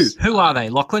tackles. Who are they?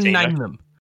 Lachlan, name them.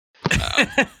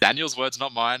 Daniel's words,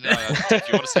 not mine. If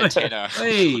you want to say Tino, I'll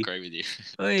Hey. agree with you.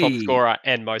 Top scorer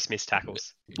and most missed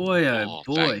tackles. Boy, oh Oh,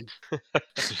 boy. bang.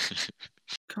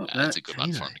 Cop That's that, a good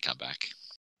one for Tino. him to come back.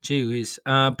 Gee whiz.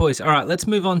 Boys, all right, let's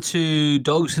move on to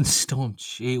Dogs and Storm.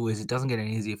 Gee whiz, it doesn't get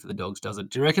any easier for the Dogs, does it?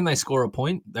 Do you reckon they score a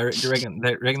point? Do you reckon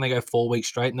they go 4 weeks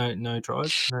straight, no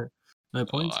tries, no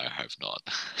points? Oh, I hope not.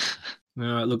 All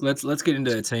right, look, let's get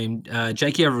into the team.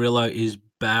 Jakey Averillo is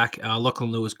back.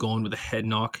 Lachlan Lewis gone with a head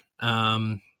knock.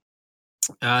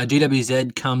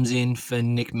 GWZ comes in for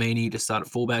Nick Meaney to start at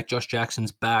fullback. Josh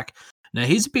Jackson's back. Now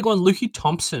here's a big one. Lukey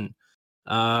Thompson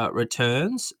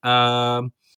returns.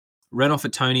 Renoff for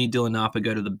Tony, Dylan Napa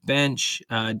go to the bench.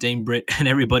 Dean Britt and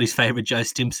everybody's favourite Joe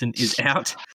Stimson is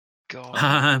out.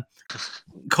 God.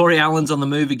 Corey Allen's on the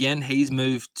move again. He's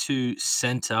moved to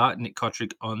centre. Nick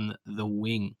Kotrick on the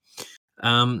wing.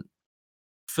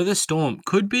 For the Storm,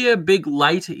 could be a big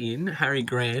late in Harry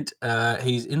Grant.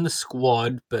 He's in the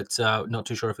squad, but not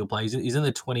too sure if he'll play. He's in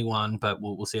the 21, but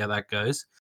we'll see how that goes.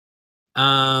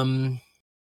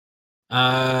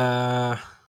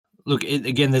 Look,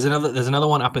 again, there's another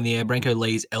one up in the air. Branko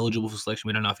Lee's eligible for selection.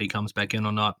 We don't know if he comes back in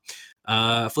or not.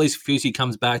 Felice Fusi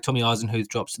comes back. Tommy Eisenhuth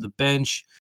drops to the bench.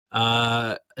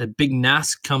 A big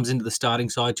Nas comes into the starting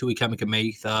side. Tui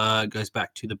Kamikameith goes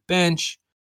back to the bench.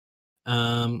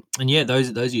 And yeah, those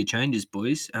are your changes,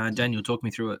 boys. Daniel, talk me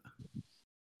through it.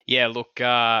 Yeah, look,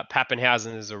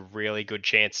 Pappenhausen is a really good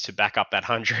chance to back up that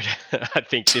 100, I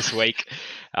think, this week.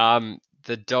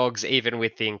 The Dogs, even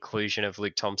with the inclusion of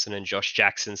Luke Thompson and Josh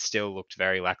Jackson, still looked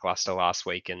very lackluster last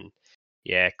week. And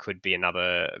yeah, could be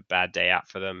another bad day out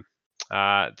for them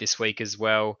this week as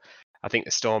well. I think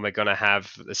the Storm are going to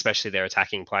have, especially their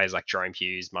attacking players like Jerome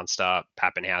Hughes, Munster,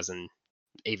 Pappenhausen,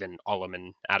 even Olam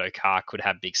and Addo-Carr could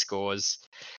have big scores.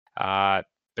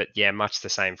 But yeah, much the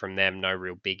same from them. No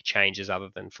real big changes other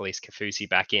than Felice Kafusi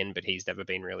back in, but he's never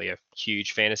been really a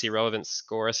huge fantasy relevant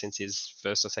scorer since his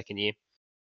first or second year.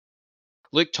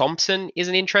 Luke Thompson is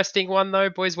an interesting one though,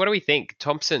 boys. What do we think?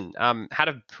 Thompson had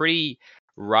a pretty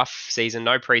rough season,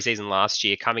 no preseason last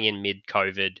year, coming in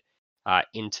mid-COVID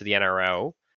into the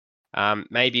NRL.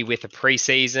 Maybe with a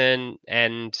preseason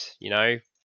and,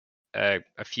 a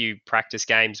few practice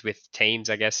games with teams,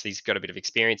 I guess he's got a bit of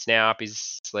experience now up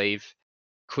his sleeve.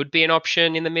 Could be an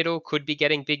option in the middle, could be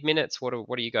getting big minutes. What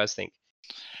do you guys think?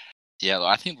 Yeah,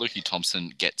 I think Lukey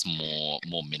Thompson gets more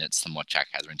minutes than what Jack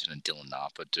Hetherington and Dylan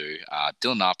Napa do.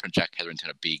 Dylan Napa and Jack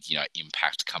Hetherington are big,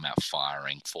 impact, come out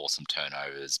firing, force some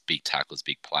turnovers, big tackles,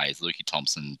 big plays. Lukey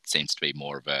Thompson seems to be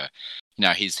more of a,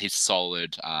 he's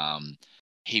solid.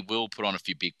 He will put on a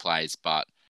few big plays, but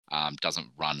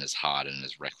doesn't run as hard and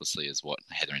as recklessly as what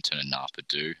Hetherington and Napa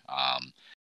do.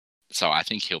 So I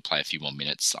think he'll play a few more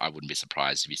minutes. I wouldn't be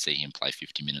surprised if you see him play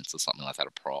 50 minutes or something like that,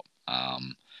 a prop.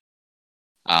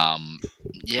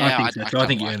 Yeah, I think so. I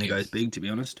think he like only him. goes big, to be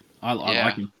honest. I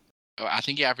like him. I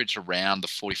think he averaged around the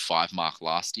 45 mark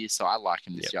last year, so I like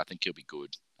him this year. I think he'll be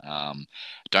good.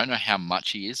 Don't know how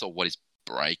much he is or what his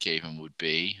break even would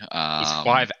be. He's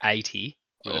 580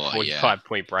 with a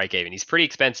 45-point break even. He's pretty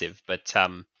expensive, but I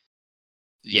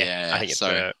think it's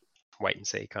a wait and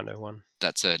see kind of one.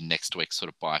 That's a next week sort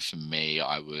of buy for me.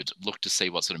 I would look to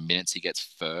see what sort of minutes he gets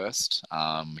first.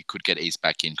 He could get eased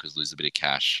back in because lose a bit of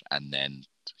cash, and then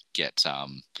get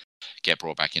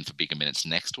brought back in for bigger minutes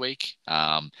next week.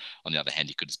 On the other hand,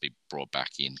 he could just be brought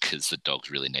back in because the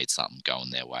Dogs really need something going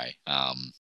their way.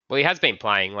 Well, he has been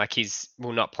playing, like he's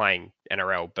not playing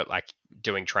NRL, but like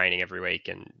doing training every week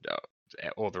and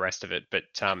all the rest of it. But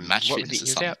match fitness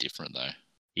is something different though.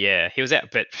 Yeah, he was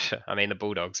out, but I mean the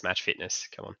Bulldogs match fitness.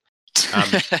 Come on.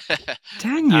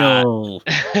 Daniel.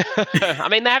 I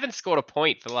mean, they haven't scored a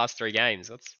point for the last 3 games.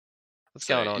 What's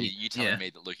going on? You telling me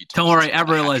that Lukey Thompson? Don't worry,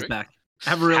 Averillo's back.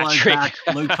 Averillo's back.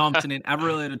 Luke Thompson in.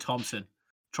 Averillo to Thompson.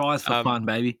 Tries for fun,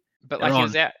 baby. But like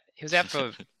he was out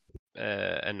for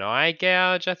an eye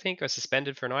gouge, I think, or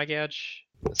suspended for an eye gouge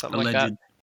or something like that.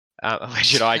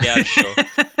 Alleged eye gouge. Sure.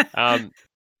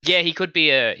 Yeah, he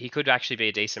could actually be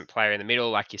a decent player in the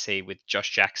middle, like you see with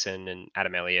Josh Jackson and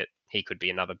Adam Elliott. He could be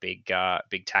another big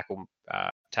tackling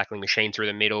machine through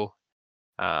the middle.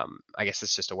 I guess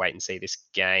it's just a wait and see this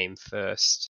game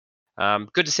first.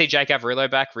 Good to see Jake Averillo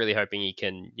back. Really hoping he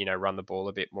can, run the ball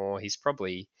a bit more. He's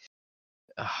probably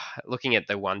looking at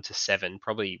the 1 to 7,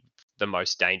 probably the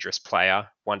most dangerous player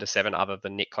 1 to 7, other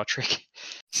than Nick Kotrick.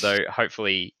 So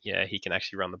hopefully, he can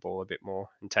actually run the ball a bit more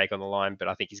and take on the line. But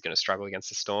I think he's going to struggle against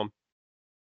the Storm.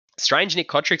 Strange, Nick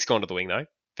Kotrick's gone to the wing though.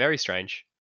 Very strange.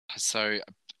 So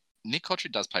Nick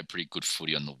Kotrick does play pretty good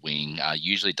footy on the wing.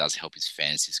 Usually does help his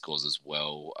fantasy scores as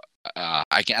well.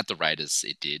 Again, at the Raiders,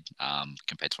 it did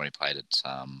compared to when he played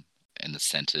in the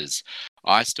centres.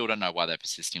 I still don't know why they're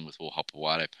persisting with Will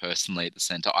Hopewade personally at the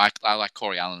centre. I like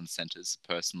Corey Allen in centres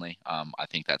personally. I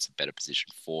think that's a better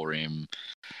position for him.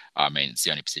 I mean, it's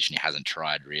the only position he hasn't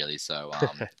tried really, so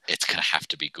it's going to have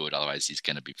to be good. Otherwise, he's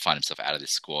going to find himself out of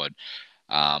this squad.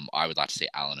 I would like to see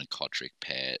Allen and Kotrick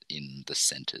pair in the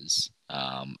centres,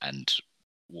 and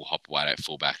Will Hopewade at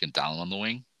fullback and Dallin on the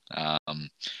wing,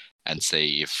 and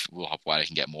see if Will Hopewade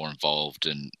can get more involved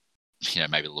and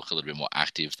maybe look a little bit more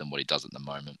active than what he does at the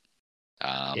moment.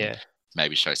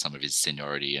 Maybe show some of his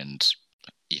seniority and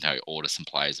order some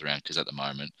players around, because at the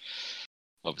moment,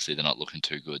 obviously, they're not looking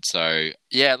too good. So,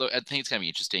 yeah, look, I think it's going to be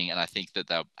interesting, and I think that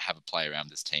they'll have a play around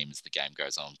this team as the game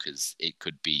goes on, because it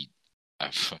could be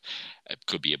a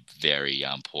very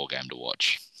poor game to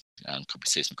watch. Could we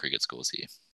see some cricket scores here?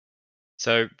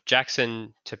 So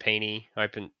Jackson Tapini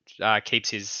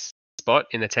keeps his spot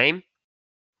in the team.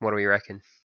 What do we reckon?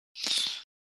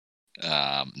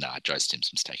 Joe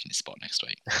Stimson's taking his spot next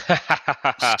week.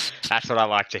 That's what I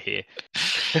like to hear.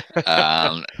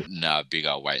 Big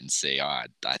old wait and see. I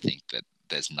think that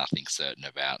there's nothing certain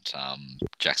about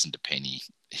Jackson Tapini,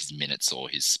 his minutes or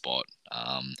his spot.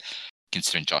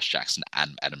 Considering Josh Jackson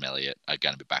and Adam Elliott are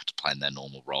going to be back to playing their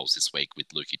normal roles this week with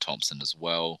Lukey Thompson as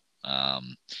well.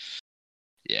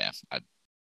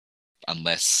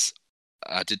 Unless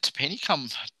did Tapini come?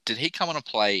 Did he come on a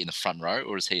play in the front row,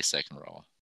 or is he a second rower?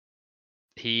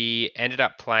 He ended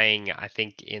up playing, I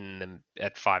think,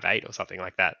 at 5'8" or something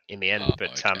like that in the end.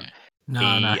 But okay.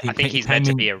 I think he's meant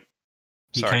to be a.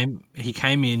 Sorry. He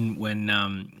came in when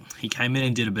he came in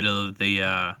and did a bit of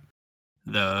the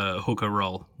hooker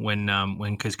role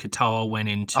because Katoa went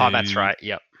into. Oh, that's right.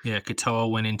 Yep. Yeah,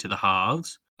 Katoa went into the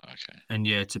halves. Okay. And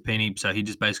Tapini, so he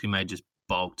just basically made just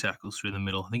bulk tackles through the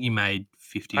middle. I think he made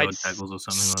 50 odd tackles or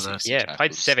something like that. Yeah,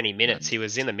 played 70 minutes. He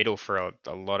was in the middle for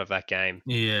a lot of that game.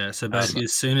 Yeah, so basically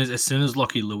as soon as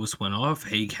Lockie Lewis went off,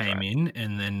 he came in,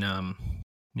 and then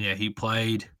he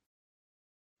played.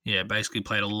 Yeah, basically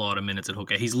played a lot of minutes at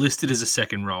hooker. He's listed as a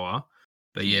second rower,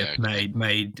 but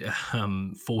made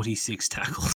 46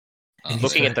 tackles.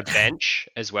 Looking at the bench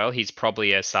as well, he's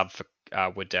probably a sub for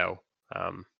Waddell.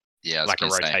 Like a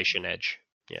rotation edge.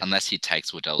 Yeah. Unless he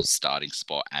takes Waddell's starting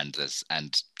spot and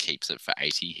keeps it for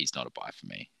 80, he's not a buy for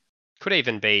me. Could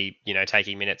even be,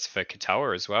 taking minutes for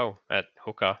Katoa as well at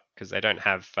hooker, because they don't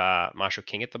have Marshall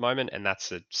King at the moment, and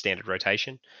that's a standard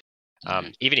rotation.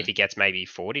 Even if he gets maybe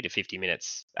 40 to 50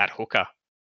 minutes at hooker,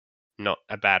 not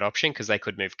a bad option, because they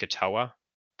could move Katoa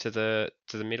to the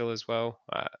middle as well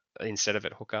instead of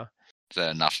at hooker. Is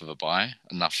that enough of a buy?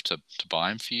 Enough to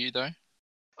buy him for you though?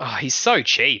 Oh, he's so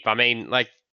cheap. I mean,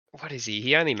 what is he?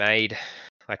 He only made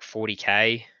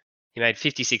 40k. He made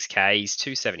 56k. He's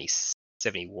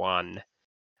 271.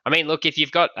 I mean, look, if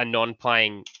you've got a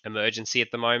non-playing emergency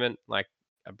at the moment, like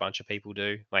a bunch of people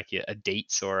do, like a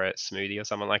Dietz or a Smoothie or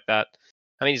someone like that,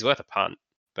 I mean, he's worth a punt.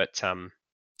 But I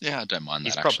don't mind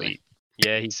that.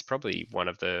 He's probably one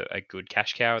of a good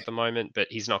cash cow at the moment, but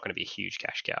he's not going to be a huge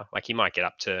cash cow. Like, he might get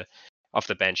up to off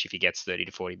the bench if he gets 30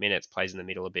 to 40 minutes, plays in the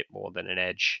middle a bit more than an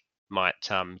edge, might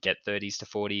get 30s to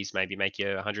 40s, maybe make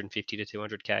you 150 to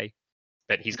 200k.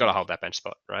 But he's got to hold that bench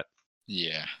spot, right?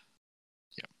 Yeah.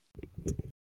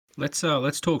 Let's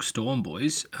talk Storm,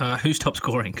 boys. Who's top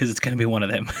scoring? Because it's going to be one of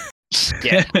them.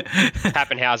 Yeah.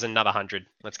 Pappenhausen, another 100.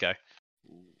 Let's go.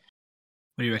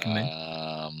 What do you reckon,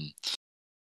 man?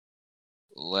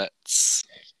 Let's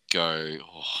go.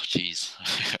 Oh, jeez.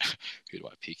 Who do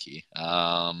I pick here?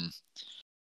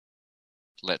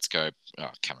 Let's go.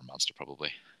 Cameron Munster,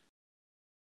 probably.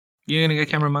 You're going to go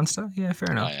Cameron Munster? Yeah,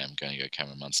 fair enough. I am going to go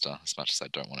Cameron Munster, as much as I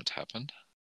don't want it to happen.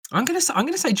 I'm going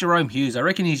to say Jerome Hughes. I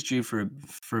reckon he's due for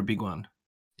a big one.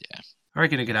 Yeah. I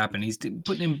reckon it could happen. He's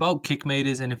putting in bulk kick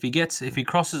meters, and if he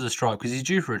crosses a stripe, because he's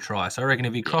due for a try, so I reckon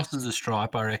if he crosses a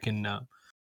stripe, I reckon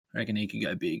he could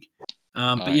go big.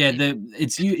 But yeah,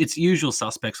 it's usual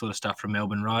suspect sort of stuff from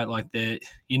Melbourne, right? Like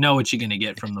you know what you're going to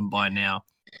get from them by now.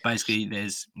 Basically,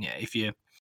 if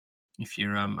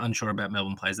you're unsure about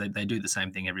Melbourne players, they do the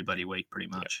same thing every bloody week, pretty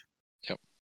much. Yep.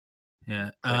 Yeah.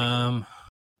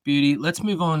 Beauty. Let's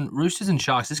move on. Roosters and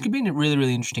Sharks. This could be a really,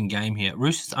 really interesting game here.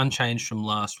 Roosters unchanged from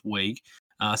last week.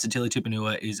 Satili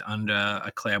Tupanua is under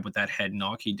a cloud with that head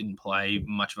knock. He didn't play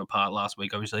much of a part last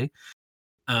week, obviously.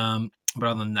 But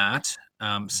other than that,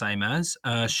 same as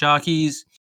Sharkies.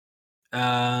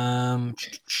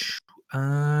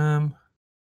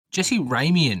 Jesse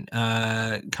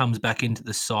Ramian comes back into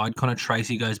the side. Connor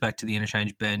Tracy goes back to the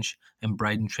interchange bench, and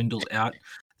Braden Trindle's out.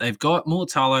 They've got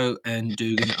Mulatalo and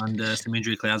Dugan under some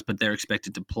injury clouds, but they're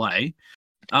expected to play.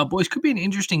 Boys, could be an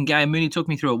interesting game. Mooney, talk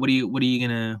me through it. What are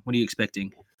you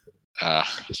expecting? Uh,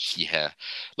 yeah.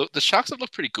 Look, the Sharks have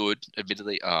looked pretty good,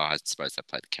 admittedly. Oh, I suppose they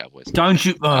played the Cowboys. Don't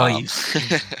you? Oh, Um, you.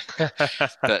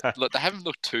 but look, they haven't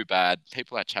looked too bad.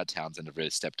 People like Chad Townsend have really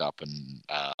stepped up, and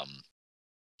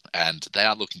they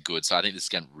are looking good. So I think this is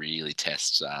going to really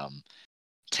test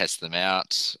them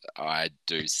out. I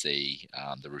do see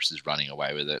the Roosters running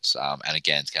away with it, and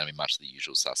again, it's going to be much of the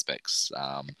usual suspects.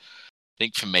 I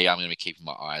think for me, I'm going to be keeping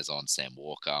my eyes on Sam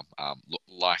Walker.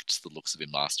 Liked the looks of him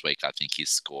last week. I think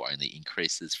his score only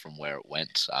increases from where it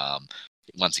went.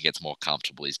 Once he gets more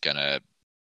comfortable, he's going to,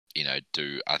 I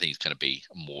think he's going to be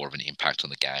more of an impact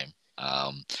on the game.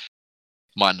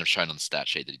 Mightn't have shown on the stat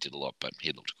sheet that he did a lot, but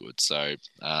he looked good. So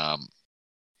I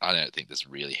don't think there's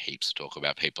really heaps to talk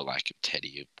about. People like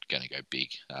Teddy are going to go big.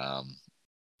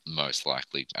 Most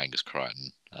likely Angus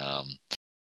Crichton.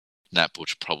 Nat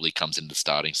Butch probably comes into the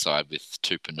starting side with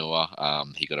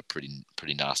Tupanua. He got a pretty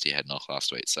nasty head knock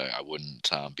last week, so I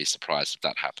wouldn't be surprised if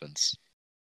that happens.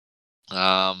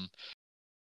 For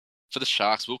the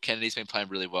Sharks, Will Kennedy's been playing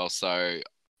really well, so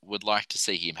would like to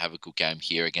see him have a good game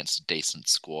here against a decent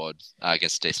squad,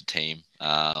 against a decent team.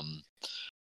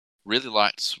 Really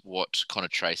liked what Connor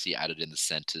Tracy added in the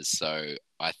centres, so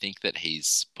I think that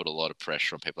he's put a lot of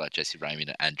pressure on people like Jesse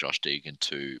Raymond and Josh Deegan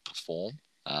to perform.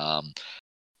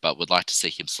 But would like to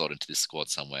see him slot into this squad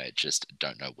somewhere. Just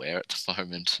don't know where at the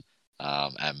moment.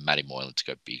 And Matty Moylan to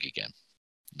go big again.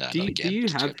 No, Do not you, again. do you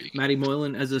just have go big. Matty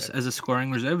Moylan as a scoring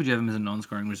reserve, or do you have him as a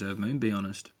non-scoring reserve? Moon, be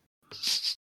honest.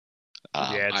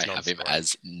 Yeah, it's I have him non-scoring.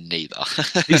 as neither.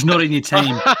 He's not in your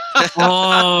team.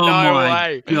 Oh No my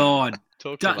way. god,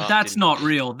 Talk to that's Martin. not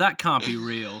real. That can't be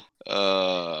real.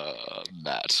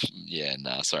 Matt. Yeah,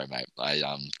 nah, sorry, mate. I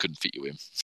couldn't fit you in.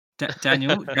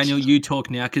 Daniel, you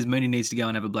talk now because Mooney needs to go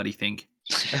and have a bloody think.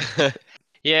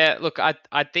 Yeah, look, I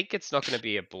think it's not going to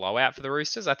be a blowout for the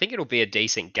Roosters. I think it'll be a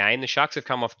decent game. The Sharks have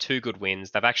come off 2 good wins.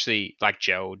 They've actually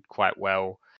gelled quite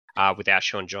well without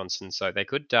Sean Johnson, so they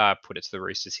could put it to the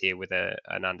Roosters here with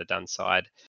an underdone side.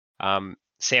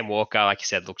 Sam Walker, like you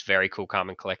said, looked very cool, calm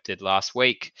and collected last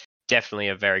week. Definitely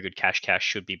a very good cash.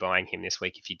 Should be buying him this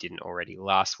week if you didn't already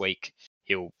last week.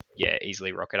 He'll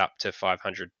easily rocket up to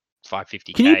 500,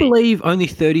 550k. Can you believe only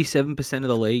 37% of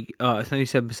the league,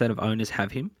 37% of owners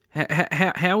have him?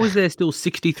 How is there still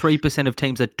 63% of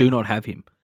teams that do not have him?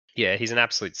 Yeah, he's an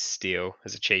absolute steal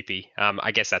as a cheapie.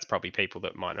 I guess that's probably people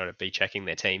that might not be checking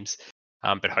their teams.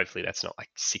 But hopefully that's not like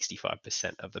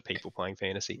 65% of the people playing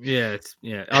fantasy. Yeah,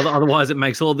 Otherwise, it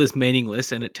makes all this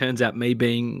meaningless, and it turns out me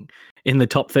being in the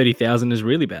top 30,000 is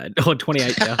really bad, or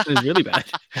 28,000 is really bad.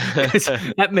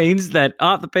 That means that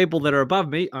the people that are above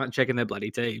me aren't checking their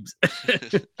bloody teams.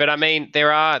 But I mean, there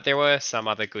were some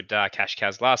other good cash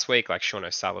cows last week, like Sean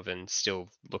O'Sullivan, still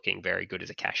looking very good as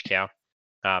a cash cow.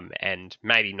 And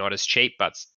maybe not as cheap,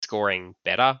 but scoring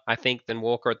better, I think, than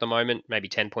Walker at the moment. Maybe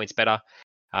 10 points better.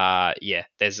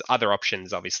 There's other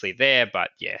options obviously there, but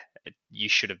you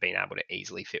should have been able to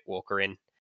easily fit Walker in,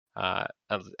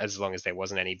 as long as there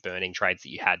wasn't any burning trades that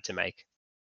you had to make.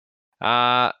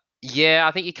 I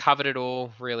think you covered it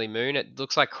all, really, Moon. It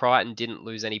looks like Crichton didn't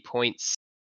lose any points,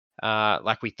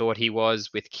 like we thought he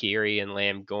was with Keary and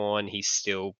Lamb gone. He's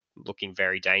still looking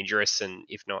very dangerous, and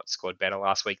if not, scored better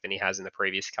last week than he has in the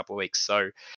previous couple of weeks. So,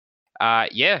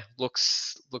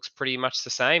 looks pretty much the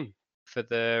same for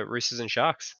the Roosters and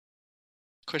Sharks.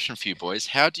 Question for you boys: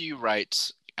 how do you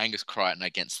rate Angus Crichton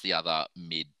against the other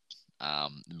mids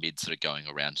that are going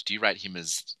around? Do you rate him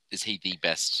is he the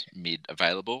best mid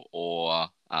available, or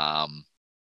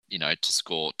to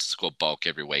score bulk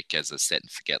every week as a set and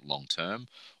forget long term,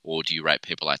 or do you rate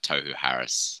people like Tohu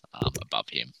Harris above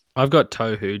him? I've got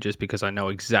Tohu just because I know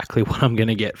exactly what I'm going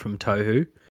to get from Tohu.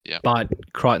 Yeah, but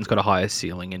Crichton's got a higher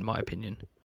ceiling in my opinion.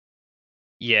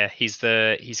 Yeah, he's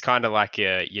kind of like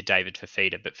your David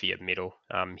Fafita, but for your middle.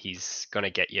 He's going to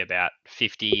get you about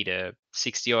 50 to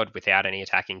 60 odd without any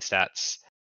attacking stats.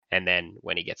 And then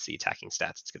when he gets the attacking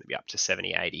stats, it's going to be up to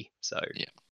 70, 80. So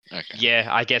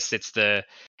I guess it's the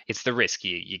risk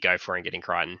you go for in getting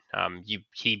Crichton.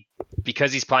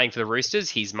 Because he's playing for the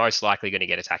Roosters, he's most likely going to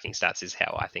get attacking stats is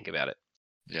how I think about it.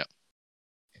 Yeah.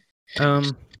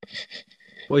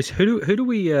 Boys, who do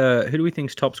we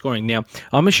think's top scoring? Now,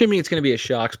 I'm assuming it's going to be a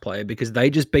Sharks player because they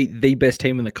just beat the best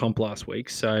team in the comp last week,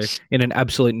 so in an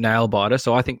absolute nail biter.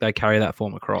 So I think they carry that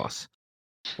form across.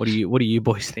 What do you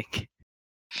boys think?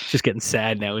 It's just getting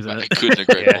sad now, isn't it? I couldn't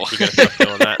agree more. You got to stop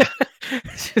doing that.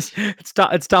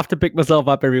 It's tough to pick myself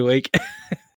up every week.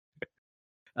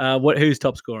 Who's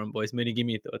top scoring, boys? Mooney, give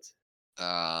me your thoughts.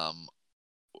 Oh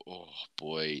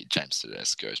boy, James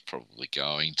Tedesco is probably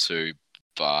going to.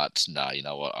 But no, you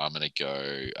know what? I'm going to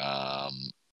go...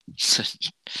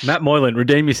 Matt Moylan,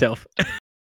 redeem yourself.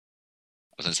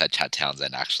 was going to say Chad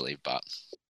Townsend, actually, but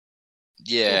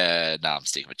yeah, no, I'm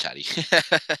sticking with Chatty.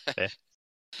 I'm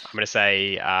going to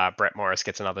say Brett Morris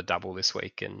gets another double this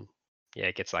week and,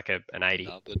 gets like an 80.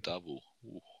 Another double.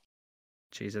 Ooh.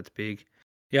 Jeez, that's big.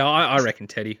 Yeah, I reckon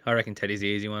Teddy. I reckon Teddy's the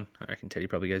easy one. I reckon Teddy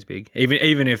probably goes big.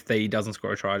 Even if he doesn't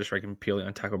score a try, I just reckon purely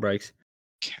on tackle breaks,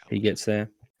 he gets there.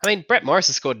 I mean, Brett Morris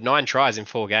has scored 9 tries in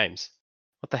 4 games.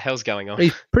 What the hell's going on?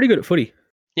 He's pretty good at footy.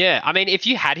 Yeah, I mean, if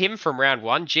you had him from round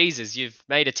 1, Jesus, you've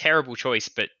made a terrible choice,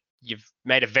 but you've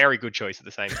made a very good choice at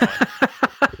the same time.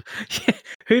 Yeah.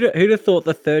 Who'd have thought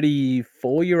the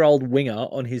 34-year-old winger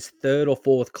on his 3rd or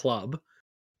 4th club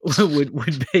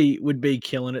would be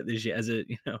killing it this year as a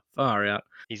far out.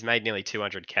 He's made nearly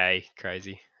 200k.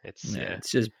 Crazy.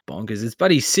 It's just bonkers. It's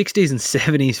buddy's 60s and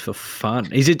 70s for fun.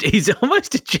 He's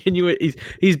almost a genuine.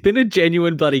 He's been a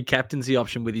genuine bloody captaincy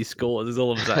option with his scores. Is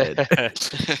all I'm saying.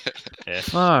 Yeah.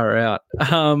 Far out.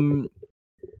 All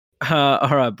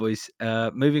right, boys.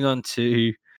 Moving on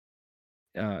to.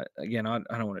 Again, I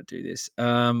don't want to do this.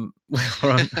 We're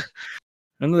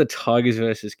on the Tigers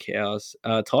versus Cows.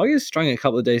 Tigers strung a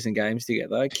couple of decent games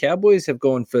together. Cowboys have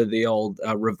gone for the old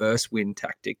reverse win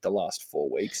tactic the last 4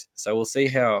 weeks. So we'll see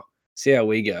how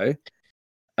we go.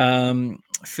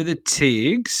 For the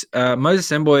Tigs,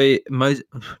 Moses Mbai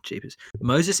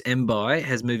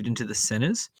has moved into the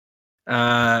centers.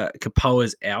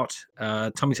 Kapoa's out.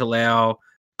 Tommy Talau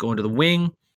going to the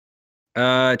wing.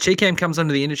 Cheekam comes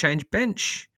under the interchange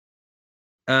bench.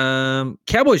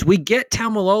 Cowboys, we get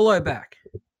Taumalolo back.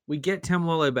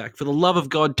 For the love of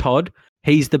God, Todd,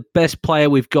 he's the best player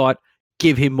we've got.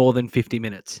 Give him more than 50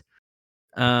 minutes.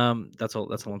 That's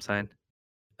all I'm saying.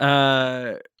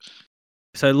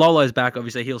 So Lolo's back.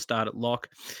 Obviously, he'll start at lock.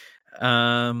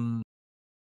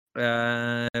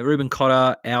 Ruben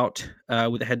Cotter out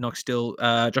with a head knock still.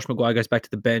 Josh Maguire goes back to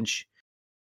the bench.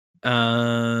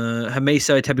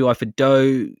 Hamiso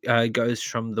Tabuai-Fidow goes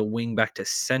from the wing back to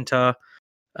centre.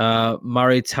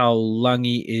 Murray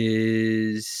Taulagi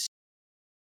is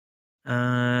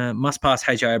must pass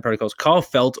HIA protocols. Kyle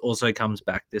Felt also comes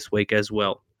back this week as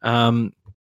well.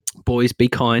 Boys, be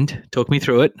kind. Talk me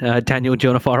through it. Daniel, do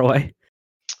you want to fire away?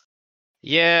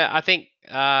 Yeah, I think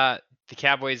the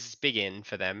Cowboys big in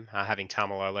for them having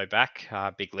Taumalolo back,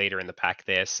 big leader in the pack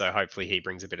there. So hopefully he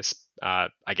brings a bit of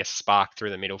spark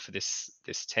through the middle for this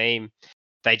team.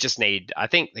 They just need, I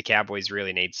think the Cowboys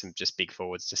really need some just big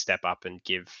forwards to step up and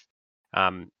give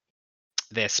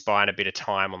their spine a bit of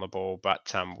time on the ball,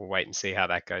 but we'll wait and see how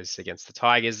that goes against the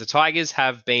Tigers. The Tigers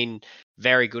have been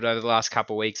very good over the last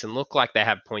couple of weeks and look like they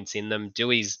have points in them.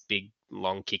 Dewey's big,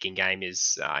 long kicking game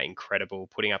is incredible,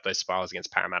 putting up those spirals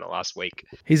against Parramatta last week.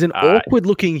 He's an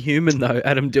awkward-looking human, though,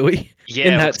 Adam Dewey. Yeah,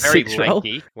 in that very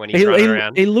lanky when he's running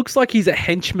around. He looks like he's a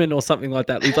henchman or something like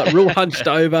that. He's like real hunched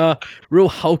over, real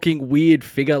hulking, weird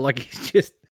figure. Like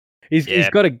he's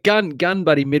got a gun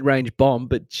buddy mid-range bomb,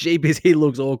 but jeepers, he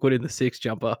looks awkward in the 6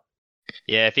 jumper.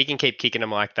 Yeah, if he can keep kicking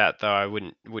him like that, though, I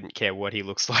wouldn't care what he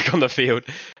looks like on the field.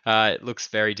 It looks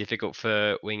very difficult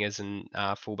for wingers and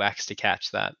fullbacks to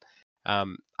catch that. I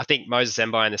think Moses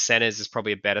Mbai in the centres is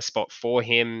probably a better spot for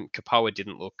him. Kapoa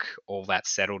didn't look all that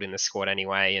settled in the squad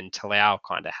anyway, and Talau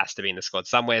kind of has to be in the squad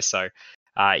somewhere. So,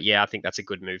 I think that's a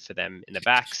good move for them in the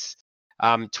backs.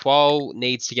 Twal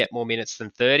needs to get more minutes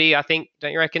than 30, I think.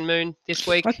 Don't you reckon, Moon, this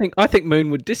week? I think Moon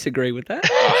would disagree with that.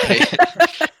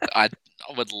 I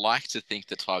would like to think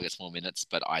the Tigers more minutes,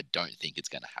 but I don't think it's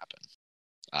going to happen.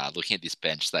 Looking at this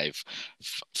bench, they've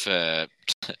for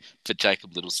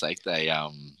Jacob Little's sake, they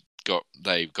got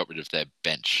rid of their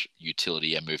bench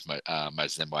utility and moved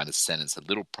Moses Mbai into centre. So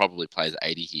Little probably plays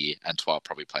 80 here, and Twal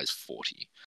probably plays 40.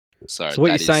 So what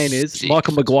you're saying is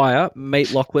Michael Maguire,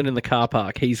 meet Lachlan in the car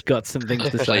park. He's got some things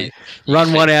to say.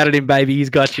 Run one out at him, baby. He's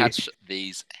got you. Catch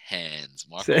these hands,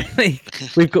 Michael. So,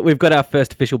 we've got our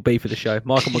first official beef of the show.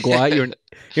 Michael Maguire,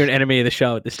 you're an enemy of the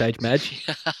show at this stage, Madge.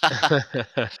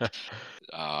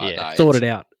 Sort it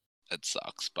out. It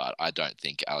sucks, but I don't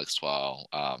think Alex Twal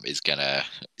is gonna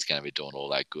be doing all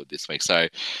that good this week. So,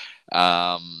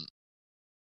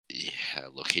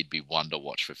 look, he'd be one to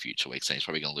watch for future weeks, and he's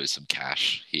probably going to lose some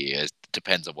cash here. It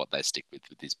depends on what they stick with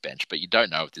this bench, but you don't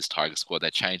know with this Tiger squad. They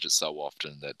change it so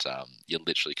often that you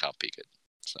literally can't pick it.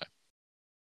 So,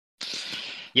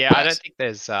 yeah, I don't think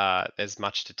there's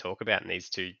much to talk about in these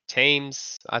two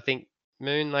teams. I think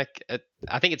Moon, I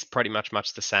think it's pretty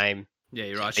much the same. Yeah,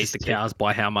 you're right. It's just the Cows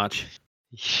by how much?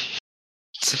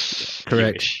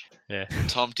 Correct. Yeah.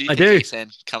 Tom, do you think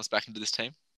Esan comes back into this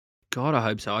team? God, I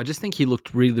hope so. I just think he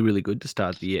looked really, really good to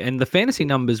start the year. And the fantasy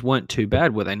numbers weren't too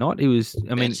bad, were they not?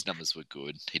 Fantasy numbers were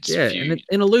good. And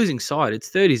in a losing side, it's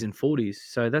 30s and 40s.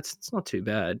 So it's not too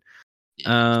bad.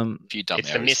 Um, A few dumb It's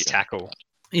the errors missed here. tackle.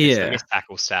 It's the yeah, missed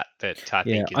tackle stat that I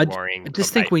yeah. think is worrying. I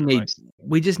just from think we Peyton the need most.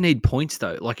 we just need points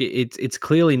though. Like it's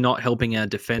clearly not helping our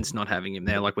defense not having him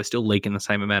there. Like we're still leaking the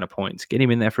same amount of points. Get him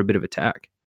in there for a bit of attack.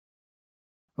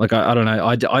 Like I don't know.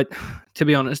 I to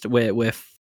be honest, we're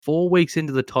 4 weeks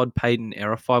into the Todd Payton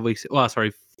era. 5 weeks. Well,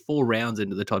 sorry, 4 rounds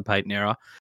into the Todd Payton era,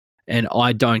 and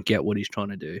I don't get what he's trying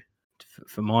to do.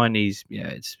 For mine,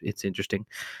 it's interesting.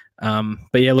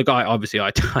 But yeah, look, I obviously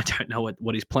I don't know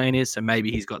what his plan is, so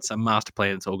maybe he's got some master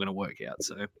plan that's all going to work out.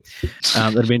 So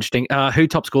that'll be interesting. Who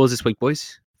top scores this week,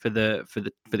 boys? For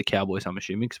the Cowboys, I'm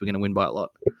assuming, because we're going to win by a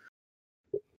lot.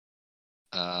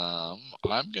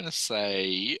 I'm gonna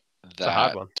say It's a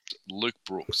hard that one. Luke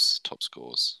Brooks top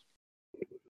scores.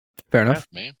 Fair enough.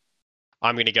 Me.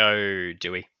 I'm going to go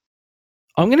Dewey.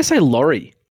 I'm going to say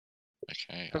Laurie.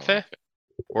 Okay. Fair. Like it.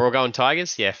 We're all going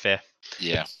Tigers? Yeah, fair.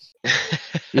 Yeah.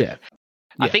 Yeah.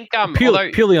 I Yeah. think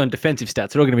Purely on defensive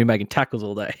stats, they're all going to be making tackles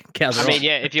all day. Cows I are mean, on.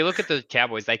 yeah, if you look at the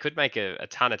Cowboys, they could make a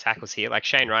ton of tackles here. Like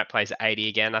Shane Wright plays at 80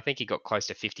 again. I think he got close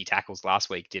to 50 tackles last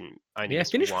week. Didn't only Yeah,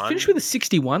 miss one. finished with a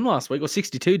 61 last week or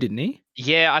 62, didn't he?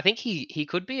 Yeah, I think he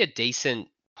could be a decent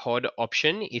pod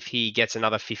option if he gets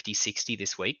another 50-60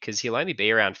 this week because he'll only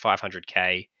be around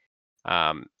 500k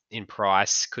in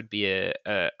price. Could be a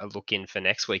look in for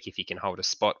next week if he can hold a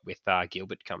spot with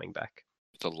Gilbert coming back.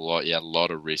 It's a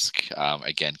lot of risk.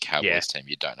 Again, Cowboys team,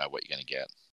 you don't know what you're going to get.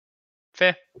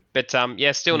 Fair, but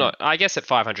still Yeah. not. I guess at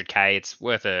 500k, it's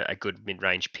worth a good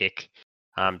mid-range pick.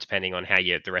 Depending on how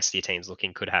the rest of your team's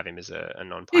looking, could have him as a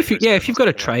non-player. If you've got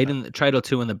a trade or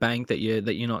two in the bank that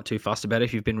you're not too fussed about,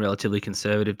 if you've been relatively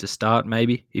conservative to start,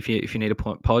 maybe if you need a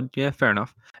pod, yeah, fair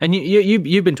enough. And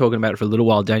you've been talking about it for a little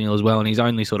while, Daniel, as well, and he's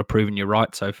only sort of proven you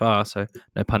right so far. So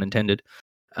no pun intended.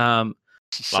 Love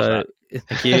that.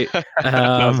 Thank you.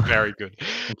 That was very good.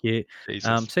 Thank you.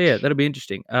 Jesus. So yeah, that'll be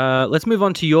interesting. Let's move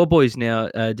on to your boys now,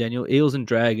 Daniel. Eels and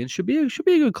Dragons should be a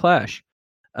good clash.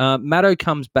 Matto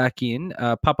comes back in.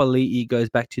 Papali'i goes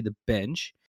back to the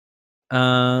bench.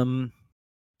 Bryce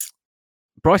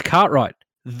Cartwright,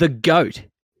 the GOAT,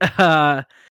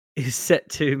 is set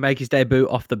to make his debut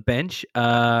off the bench.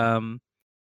 Keegan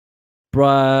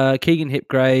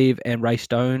Hipgrave and Ray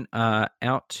Stone are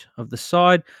out of the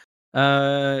side.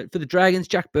 For the Dragons,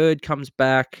 Jack Bird comes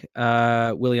back.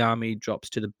 Willie Army drops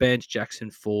to the bench.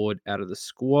 Jackson Ford out of the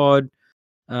squad.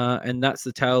 And that's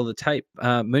the tale of the tape.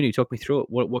 Mooney, talk me through it.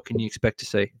 What can you expect to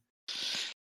see?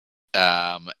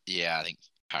 Yeah, I think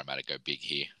Parramatta go big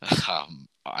here. I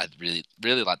really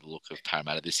like the look of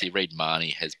Parramatta this year. Reid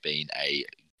Marnie has been a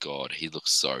god. He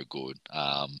looks so good.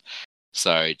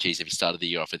 So, geez, if you started the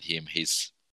year off with him,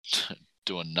 he's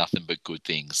doing nothing but good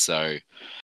things. So,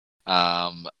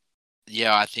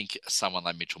 yeah, I think someone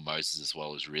like Mitchell Moses as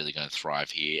well is really going to thrive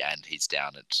here, and he's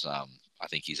down at I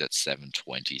think he's at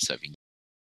 720. So if you can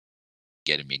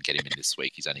get him in this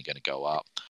week, he's only going to go up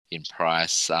in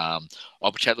price.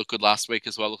 Obuchet looked good last week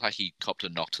as well. Looked like he copped a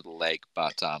knock to the leg,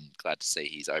 but glad to see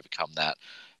he's overcome that.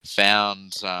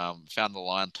 Found the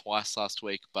line twice last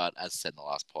week, but as I said in the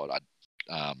last pod,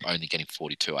 I only getting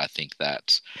 42. I think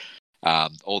that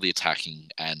all the attacking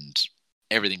and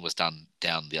everything was done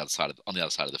down on the other side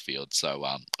of the field. So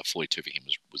a 42 for him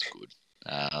was good.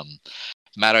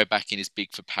 Matto back in is big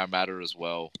for Parramatta as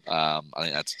well. I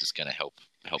think that's just going to help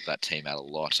that team out a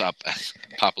lot.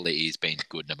 Papali'i's been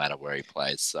good no matter where he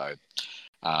plays, so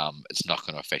it's not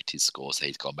going to affect his score. So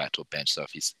he's gone back to a bench. So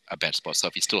if he's a bench spot, so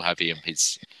if you still have him,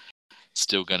 he's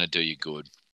still going to do you good.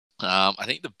 I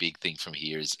think the big thing from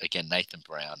here is again Nathan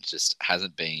Brown just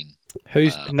hasn't been.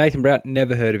 Who's Nathan Brown?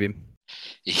 Never heard of him.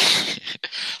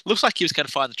 Looks like he was going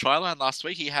to find the try line last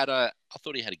week. I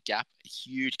thought he had a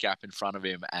huge gap in front of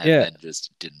him, and then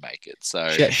just didn't make it. So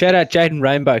shout out Jaden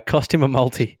Rainbow, cost him a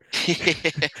multi.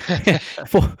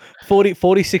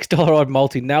 $46 odd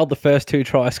multi, nailed the first 2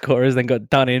 try scorers, then got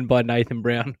done in by Nathan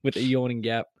Brown with a yawning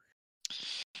gap.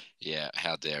 Yeah,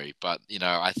 how dare he? But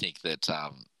I think that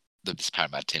the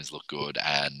Parramatta teams look good,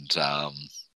 and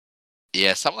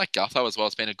yeah, someone like Gutho as well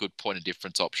has been a good point of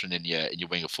difference option in your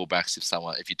winger fullbacks.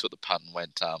 If you took the punt and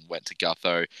went to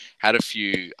Gutho, had a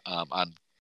few a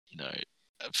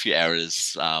few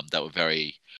errors that were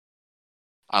very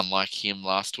unlike him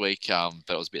last week, but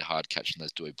it was a bit hard catching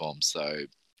those Dewey bombs. So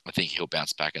I think he'll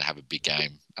bounce back and have a big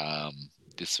game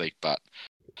this week. But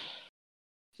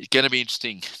it's going to be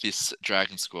interesting, this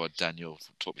Dragon squad. Daniel,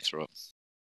 talk me through it.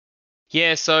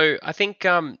 Yeah, so I think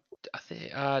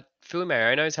Phil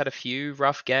Mariono's had a few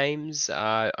rough games.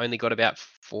 Only got about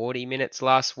 40 minutes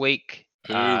last week.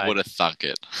 Who would have thunk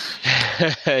it?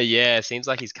 Yeah, seems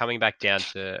like he's coming back down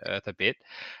to earth a bit.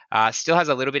 Still has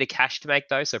a little bit of cash to make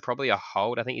though, so probably a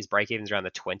hold. I think his break even's around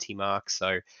the 20 mark,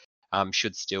 so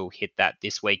should still hit that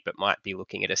this week, but might be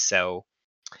looking at a sell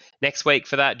next week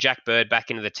for that. Jack Bird back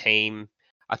into the team.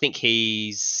 I think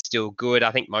he's still good.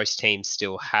 I think most teams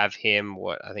still have him.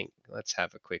 Let's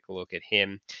have a quick look at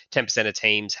him. 10% of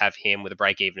teams have him with a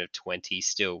break even of 20.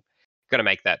 Still got to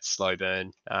make that slow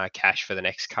burn cash for the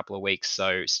next couple of weeks.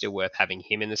 So still worth having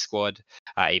him in the squad,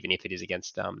 even if it is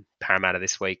against Parramatta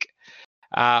this week.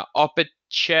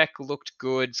 Opacek looked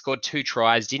good, scored 2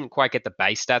 tries, didn't quite get the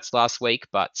base stats last week,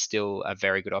 but still a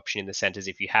very good option in the centres.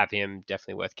 If you have him,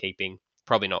 definitely worth keeping.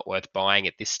 Probably not worth buying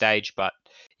at this stage, but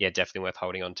yeah, definitely worth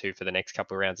holding on to for the next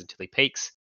couple of rounds until he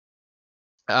peaks.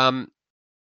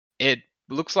 It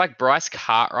looks like Bryce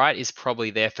Cartwright is probably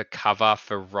there for cover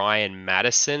for Ryan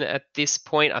Madison at this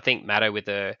point. I think Maddo with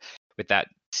that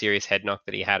serious head knock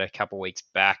that he had a couple of weeks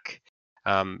back.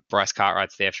 Bryce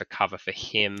Cartwright's there for cover for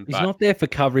him. He's not there for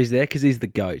cover. He's there because he's the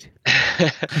GOAT.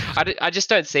 I just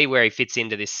don't see where he fits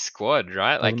into this squad,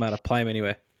 right? Doesn't matter. Play him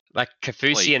anywhere. Like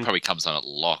Kafusi he probably comes on at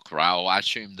lock, right? Well, I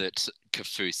assume that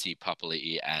Kafusi,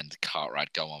 Papali'i, and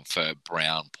Cartwright go on for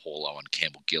Brown, Paulo, and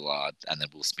Campbell Gillard, and then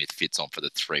Will Smith fits on for the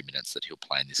 3 minutes that he'll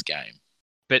play in this game.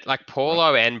 But like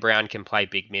Paulo and Brown can play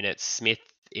big minutes. Smith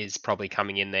is probably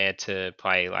coming in there to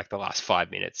play like the last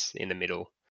 5 minutes in the middle.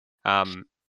 I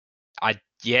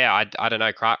don't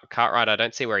know. Cartwright, I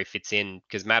don't see where he fits in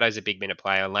because Maddo's a big minute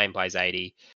player. Lane plays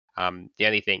 80. The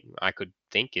only thing I could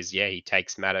think is, he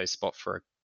takes Maddo's spot for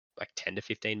like 10 to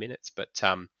 15 minutes. But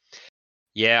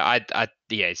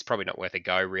it's probably not worth a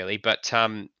go really. But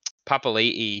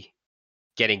Papali'i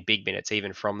getting big minutes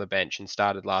even from the bench and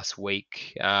started last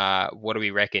week. What do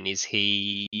we reckon? Is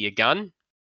he a gun?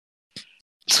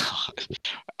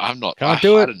 I'm not. Can't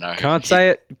do it. I don't know. Can't say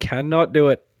it. Cannot do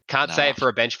it. Can't say it for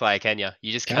a bench player, can you?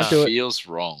 You just can't. do it. Feels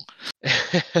wrong.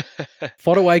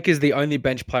 Fodderwake is the only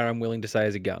bench player I'm willing to say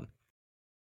is a gun.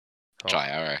 Jai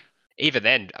Arrow. Even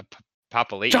then,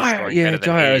 Papali'i is Jai scoring better than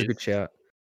Arrow he is a good shout.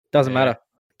 Doesn't matter.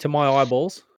 To my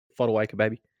eyeballs, Fodderwake,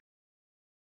 baby.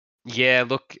 Yeah,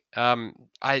 look,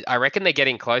 I reckon they're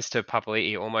getting close to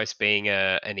Papali'i almost being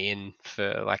an in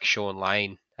for like Sean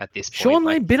Lane at this point. Sean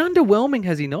Lane been underwhelming,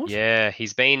 has he not? Yeah,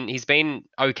 he's been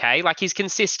okay. Like he's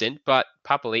consistent, but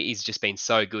Papali'i's just been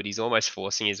so good. He's almost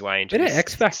forcing his way into Bit of this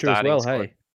X factor as starting well, squad.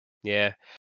 hey. Yeah.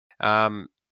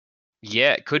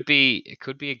 It could be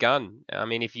a gun. I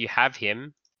mean, if you have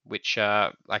him, which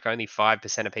like only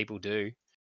 5% of people do,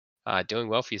 doing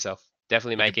well for yourself.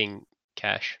 Definitely making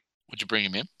cash. Would you bring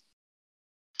him in?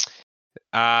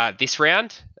 This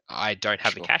round, I don't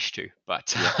have the cash to,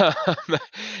 but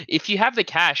if you have the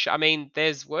cash, I mean,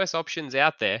 there's worse options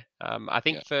out there. I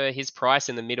think for his price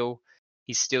in the middle,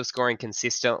 he's still scoring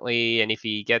consistently, and if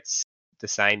he gets the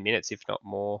same minutes, if not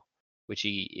more, which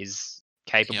he is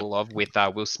capable of with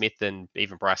Will Smith and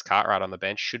even Bryce Cartwright on the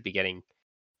bench, should be getting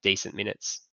decent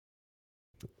minutes.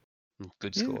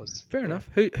 Good scores. Fair enough.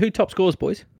 Who top scores,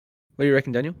 boys? What do you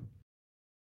reckon, Daniel?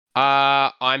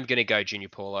 I'm going to go Junior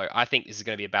Paulo. I think this is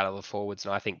going to be a battle of forwards,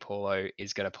 and I think Paulo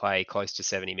is going to play close to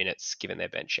 70 minutes given their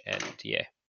bench. And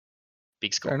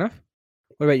big score. Fair enough.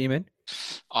 What about you, man?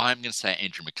 I'm going to say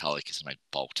Andrew McCulloch is going to make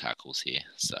bulk tackles here,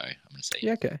 so I'm going to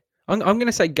say okay. I'm going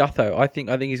to say Gutho. I think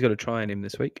he's got a try on him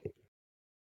this week.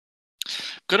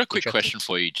 Got a quick question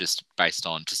for you, just based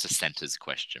on just a centres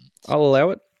question. I'll allow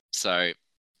it. So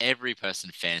every person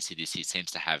in fantasy this year seems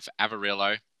to have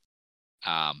Averillo,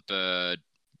 Bird,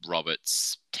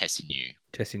 Roberts, Tessinu,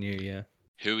 yeah.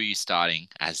 Who are you starting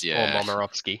as your... Or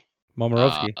Momorowski.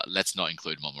 Let's not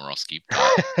include Momorowski.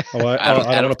 I don't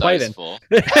want to play then.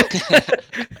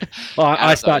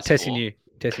 I start Tessinu.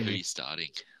 Who are you starting?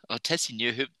 Oh,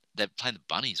 Tessinu, they're playing the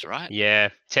Bunnies, right? Yeah,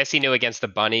 Tessinu against the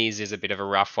Bunnies is a bit of a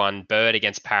rough one. Bird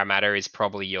against Parramatta is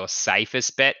probably your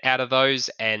safest bet out of those,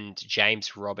 and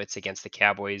James Roberts against the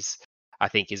Cowboys, I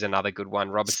think, is another good one.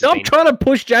 Roberts Stop trying to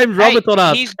push James Roberts on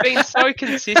us. He's been so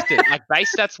consistent. Like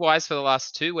base stats wise for the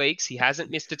last 2 weeks, he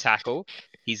hasn't missed a tackle.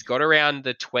 He's got around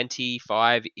the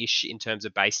 25-ish in terms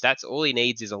of base stats. All he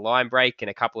needs is a line break and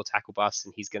a couple of tackle busts,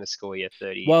 and he's going to score you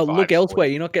 30. Well, look elsewhere.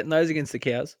 You're not getting those against the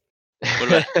Cows.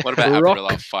 What about Averillo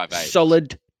 5'8"?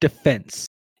 Solid defense.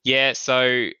 Yeah,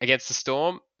 so against the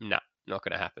Storm, no, not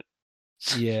going to happen.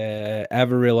 Yeah,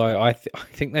 Averillo, I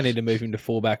think they need to move him to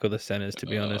fullback or the centres, to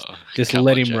be honest. Just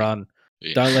let him run.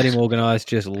 Yeah. Don't let him organise,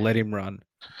 just let him run.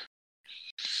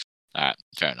 All right,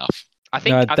 fair enough. I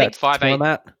think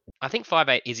 5'8". I think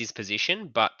 5'8" is his position,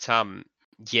 but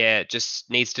just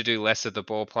needs to do less of the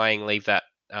ball playing, leave that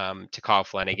to Kyle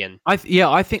Flanagan. I think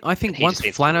He once just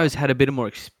needs to run. Flano's had a bit more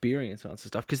experience on some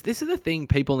stuff, because this is the thing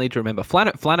people need to remember.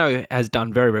 Flano has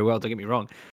done very, very well, don't get me wrong,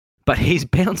 but he's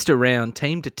bounced around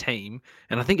team to team,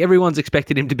 and I think everyone's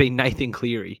expected him to be Nathan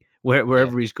Cleary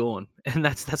wherever he's gone, and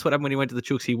that's what happened when he went to the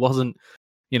Chooks. He wasn't,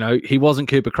 he wasn't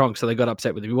Cooper Cronk, so they got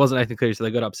upset with him. He wasn't Nathan Cleary, so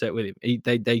they got upset with him.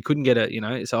 They couldn't get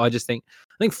so I think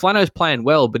Flano's playing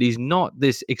well, but he's not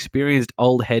this experienced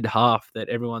old head half that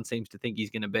everyone seems to think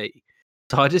he's going to be.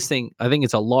 So I think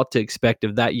it's a lot to expect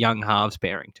of that young halves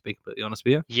pairing, to be completely honest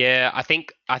with you. Yeah, I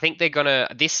think they're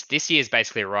gonna this year is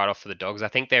basically a write off for the Dogs. I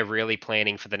think they're really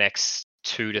planning for the next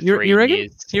 2 to 3 You reckon?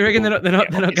 years. You reckon they're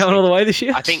not going all the way this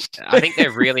year? I think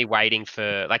they're really waiting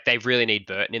for, like, they really need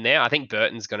Burton in there. I think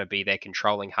Burton's going to be their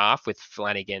controlling half with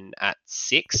Flanagan at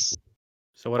 6.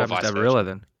 So what or happens to vice versa. Averillo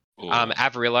then?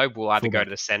 Averillo will either go Fullback. to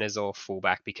the centers or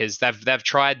fullback, because they've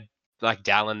tried like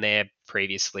Dallin there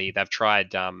previously. They've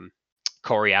tried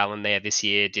Corey Allen there this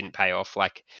year, didn't pay off.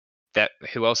 Like that,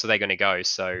 who else are they going to go?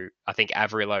 So I think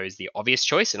Averillo is the obvious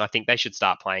choice, and I think they should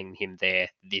start playing him there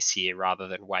this year rather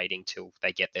than waiting till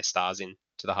they get their stars in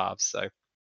to the halves. So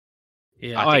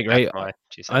Yeah, I agree. I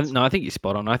think you're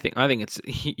spot on. I think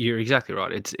you're exactly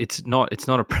right. It's not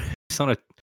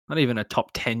even a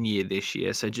top 10 year this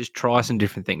year. So just try some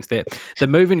different things. They're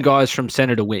moving guys from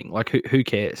center to wing. Like who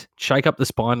cares? Shake up the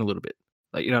spine a little bit.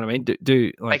 Like, you know what I mean?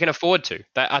 Do like, they can afford to.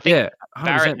 I think 100%,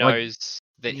 Barrett knows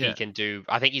that he can do.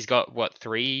 I think he's got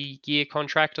 3-year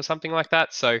contract or something like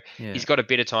that. So he's got a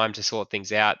bit of time to sort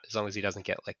things out, as long as he doesn't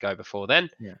get let go before then.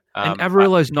 Yeah. And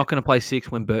Averillo's not going to play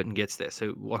 6 when Burton gets there.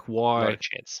 So like, why? Not a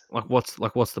chance. Like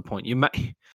what's the point? You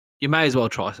may as well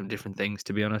try some different things.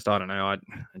 To be honest, I don't know.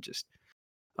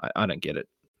 I don't get it.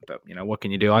 But what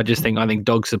can you do? I think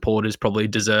Dog supporters probably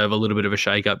deserve a little bit of a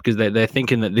shake up, because they're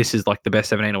thinking that this is like the best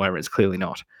 17 or whatever. It's clearly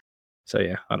not. So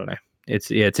yeah, I don't know.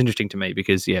 It's interesting to me,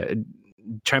 because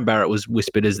Trent Barrett was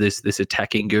whispered as this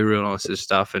attacking guru and all this sort of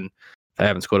stuff, and they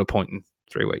haven't scored a point in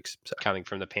 3 weeks. So. Coming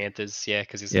from the Panthers,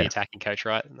 because he's the attacking coach,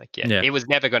 right? And it was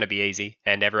never going to be easy,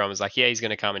 and everyone was like, he's going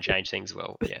to come and change things.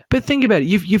 Well, But think about it.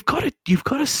 You've got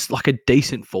like a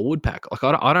decent forward pack. Like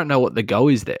I don't know what the go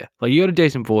is there. Like you got a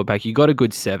decent forward pack. You got a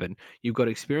good 7. You've got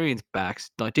experienced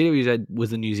backs. Like DWZ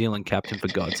was the New Zealand captain, for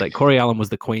God's sake. Corey Allen was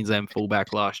the Queensland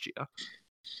fullback last year.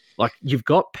 Like you've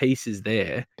got pieces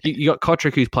there. You got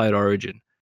Kotrick, who's played Origin.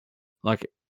 Like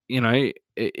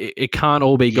it can't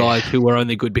all be guys who were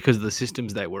only good because of the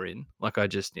systems they were in. Like I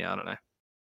don't know.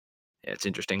 Yeah, it's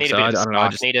interesting. Need so I don't know. I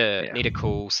just need a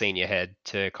cool senior head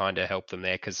to kind of help them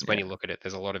there, because when you look at it,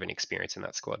 there's a lot of inexperience in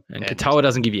that squad. And Katoa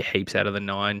doesn't give you heaps out of the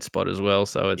 9 spot as well.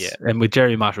 So it's and with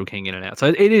Jerry Marshall King in and out. So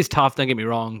it is tough, don't get me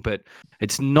wrong, but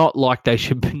it's not like they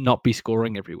should not be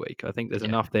scoring every week. I think there's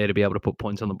enough there to be able to put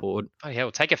points on the board. Oh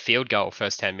hell, take a field goal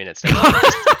first 10 minutes. Field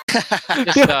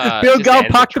goal,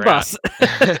 park the bus.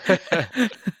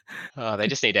 They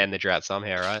just need to end the drought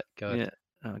somehow, right? God. Yeah.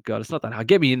 Oh, God, it's not that hard.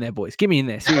 Get me in there, boys. Get me in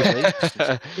there. Seriously.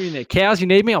 Get me in there. Cows, you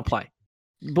need me? I'll play.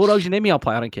 Bulldogs, you need me? I'll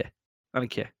play. I don't care.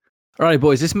 All right,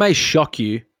 boys, this may shock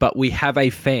you, but we have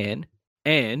a fan,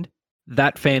 and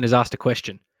that fan has asked a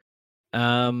question.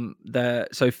 So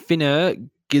Finner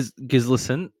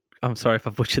Gislason, I'm sorry if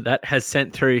I butchered that, has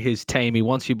sent through his team. He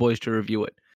wants you boys to review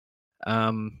it.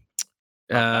 Bring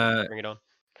it on.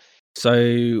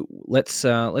 So let's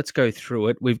go through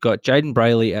it. We've got Jaden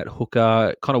Brayley at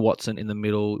hooker, Connor Watson in the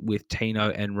middle with Tino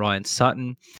and Ryan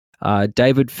Sutton,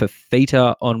 David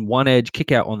Fafita on one edge,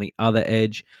 kick out on the other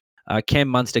edge, Cam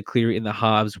Munster Cleary in the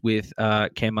halves with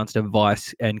Cam Munster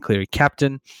vice and Cleary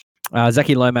captain,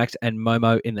 Zachy Lomax and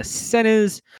Momo in the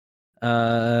centers,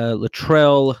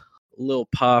 Latrell, Lil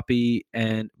Papi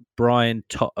and Brian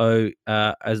To'o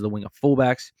as the winger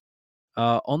fullbacks.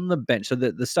 On the bench, so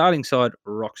the starting side,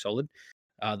 rock solid.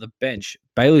 The bench,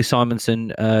 Bailey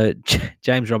Simonson,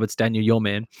 James Roberts, Daniel, your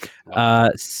man,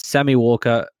 Sammy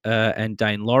Walker, and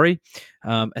Dane Laurie.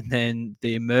 And then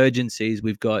the emergencies,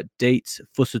 we've got Dietz,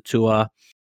 Fusatua,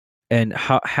 and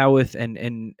Howarth,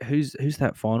 and who's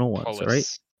that final one?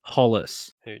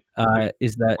 Hollis.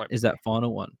 Is that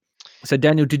final one? So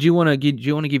Daniel, did you want to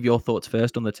give your thoughts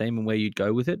first on the team and where you'd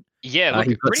go with it? Yeah, look,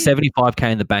 he's got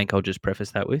 75k in the bank. I'll just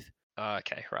preface that with.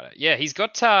 Okay, right. Yeah, he's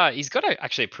got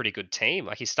actually a pretty good team.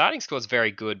 Like his starting squad's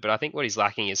very good, but I think what he's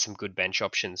lacking is some good bench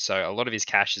options. So a lot of his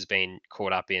cash has been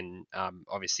caught up in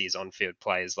obviously his on-field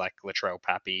players like Latrell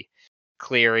Pappy,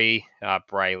 Cleary,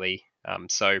 Brayley.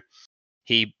 So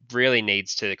he really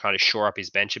needs to kind of shore up his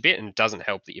bench a bit, and it doesn't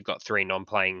help that you've got 3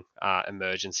 non-playing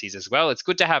emergencies as well. It's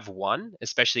good to have one,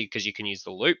 especially because you can use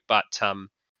the loop, but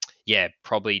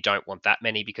probably don't want that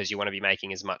many, because you want to be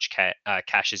making as much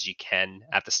cash as you can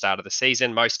at the start of the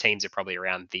season. Most teams are probably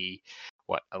around the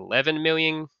 $11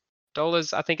 million,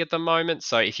 I think, at the moment.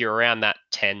 So if you're around that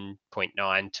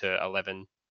 10.9 to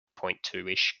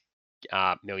 11.2-ish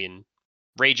million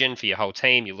region for your whole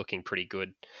team, you're looking pretty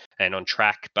good and on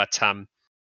track. But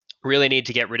really need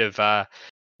to get rid of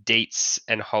Dietz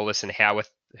and Hollis and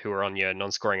Howarth, who are on your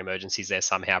non-scoring emergencies there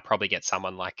somehow. Probably get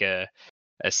someone like a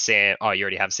Sam. Oh, you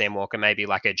already have Sam Walker. Maybe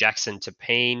like a Jackson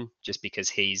Tapine, just because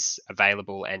he's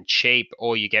available and cheap.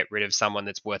 Or you get rid of someone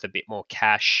that's worth a bit more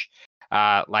cash,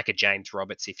 like a James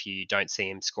Roberts, if you don't see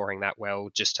him scoring that well,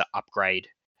 just to upgrade.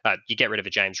 You get rid of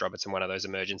a James Roberts in one of those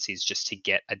emergencies just to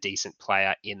get a decent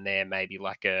player in there, maybe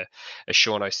like a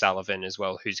Sean O'Sullivan as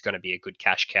well, who's going to be a good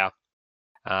cash cow.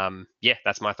 Yeah,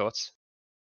 that's my thoughts.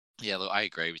 Yeah, look, I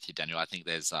agree with you, Daniel. I think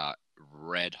there's a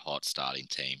red hot starting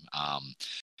team.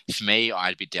 For me,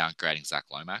 I'd be downgrading Zach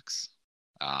Lomax.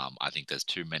 I think there's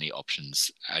too many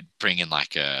options. I'd bring in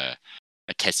like a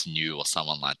Tessinu or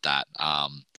someone like that.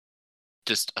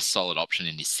 Just a solid option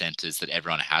in his centres that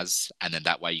everyone has, and then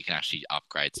that way you can actually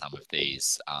upgrade some of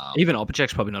these. Even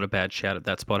Opacek's probably not a bad shout at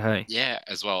that spot, hey? Yeah,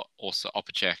 as well. Also,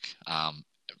 Opacek,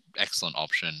 excellent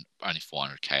option, only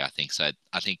 400k, I think. So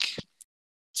I think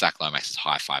Zach Lomax is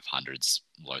high 500s,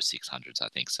 low 600s, I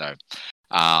think. So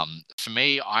for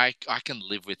me, I can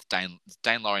live with Dane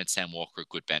Laurie and Sam Walker are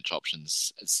good bench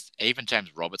options. Even James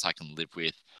Roberts I can live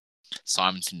with.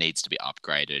 Simonson needs to be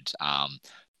upgraded,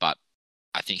 but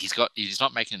I think he's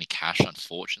not making any cash,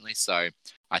 unfortunately. So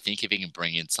I think if he can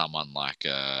bring in someone like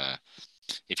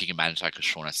if he can manage like a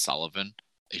Sean O'Sullivan,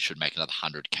 he should make another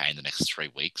 100k in the next 3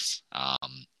 weeks.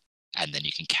 And then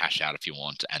you can cash out if you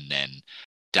want, and then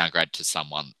downgrade to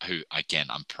someone who, again,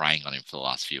 I'm praying on him for the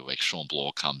last few weeks. Sean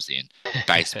Bloor comes in,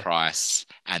 base price,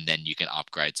 and then you can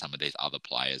upgrade some of these other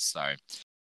players. So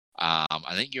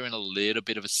I think you're in a little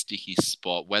bit of a sticky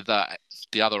spot. Whether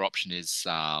the other option is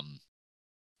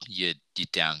you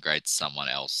downgrade someone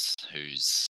else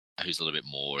who's a little bit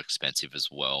more expensive as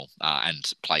well,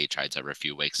 and play your trades over a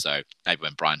few weeks. So maybe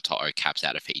when Brian Toto caps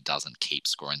out, if he doesn't keep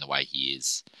scoring the way he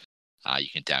is, you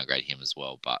can downgrade him as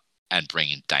well, and bring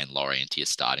in Dane Laurie into your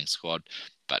starting squad.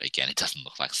 But again, it doesn't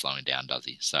look like slowing down, does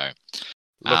he? So,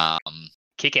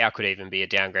 Kick out could even be a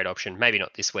downgrade option. Maybe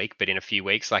not this week, but in a few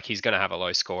weeks. Like, he's going to have a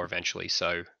low score eventually.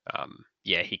 So,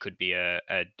 yeah, he could be a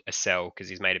sell because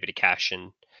he's made a bit of cash,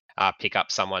 and pick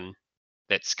up someone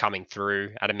that's coming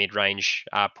through at a mid-range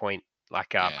point, like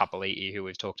Papali'i, who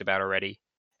we've talked about already.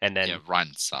 And then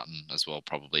Ryan Sutton as well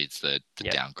probably is the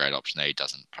downgrade option there. He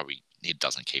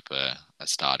doesn't keep a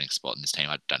starting spot in this team.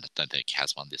 I don't think he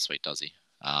has one this week, does he?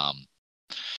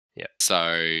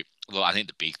 So, look, I think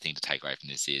the big thing to take away from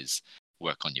this is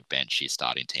work on your bench. Your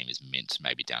starting team is mint.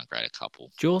 Maybe downgrade a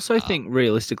couple. Do you also think,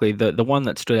 realistically, the one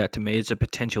that stood out to me is a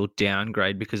potential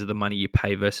downgrade because of the money you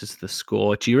pay versus the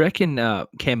score? Do you reckon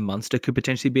Cam Munster could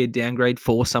potentially be a downgrade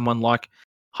for someone like,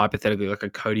 hypothetically, like a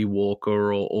Cody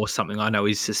Walker or something? I know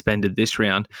he's suspended this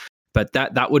round, but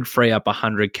that would free up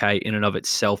 100k in and of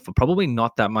itself for probably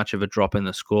not that much of a drop in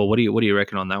the score. What do you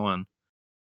reckon on that one?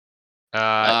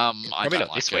 Probably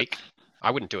not this week. I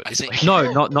wouldn't do it this week.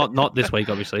 No, not this week,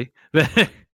 obviously. I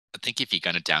think if you're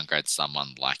going to downgrade someone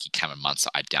like Cameron Munster,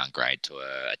 I'd downgrade to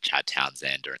a Chad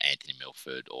Townsend or an Anthony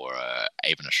Milford or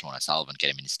even a Sean O'Sullivan,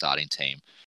 get him in his starting team,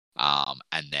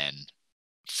 and then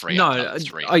free up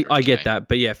 300K. I get that,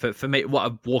 but yeah, for me,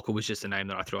 Walker was just a name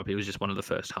that I threw up. He was just one of the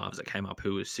first halves that came up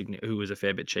who was a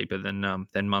fair bit cheaper than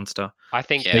Munster. I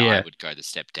think I would go the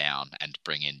step down and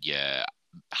bring in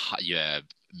your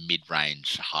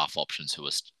mid-range half options who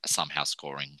are somehow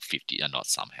scoring 50, not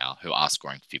somehow, who are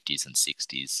scoring 50s and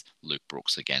 60s. Luke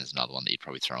Brooks, again, is another one that you'd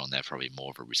probably throw in there, probably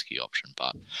more of a risky option,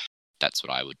 but that's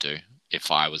what I would do.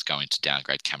 If I was going to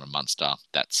downgrade Cameron Munster,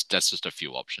 that's just a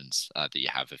few options that you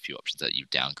have, a few options that you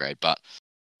downgrade, but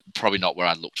probably not where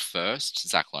I looked first.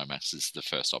 Zach Lomax is the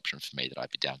first option for me that I'd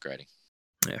be downgrading.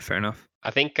 Yeah, fair enough. I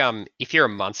think if you're a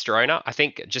Munster owner, I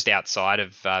think just outside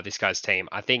of this guy's team,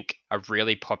 I think a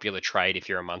really popular trade if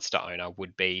you're a Munster owner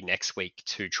would be next week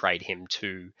to trade him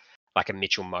to like a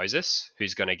Mitchell Moses,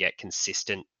 who's going to get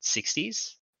consistent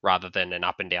 60s rather than an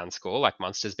up and down score like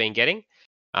Munster's been getting.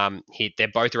 They're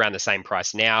both around the same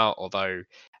price now, although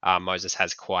Moses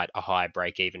has quite a high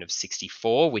break even of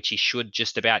 64, which he should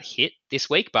just about hit this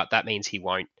week, but that means he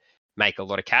won't make a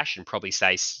lot of cash and probably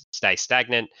stay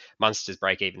stagnant. Munster's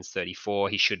break even's 34.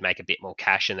 He should make a bit more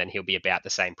cash, and then he'll be about the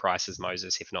same price as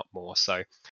Moses, if not more. So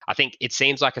I think it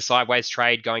seems like a sideways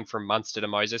trade going from Munster to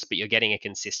Moses, but you're getting a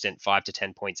consistent 5 to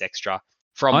 10 points extra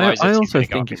from Moses. I also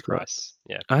think his price.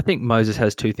 Yeah, I think Moses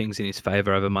has two things in his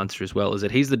favour over Munster as well, is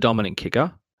that he's the dominant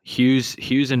kicker. Hughes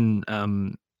and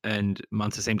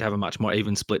Munster seem to have a much more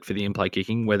even split for the in-play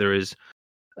kicking, whereas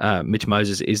Mitch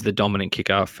Moses is the dominant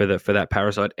kicker for that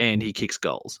Parasite, and he kicks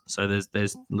goals. So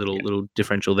there's little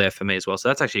differential there for me as well. So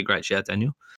that's actually a great shout,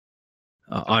 Daniel.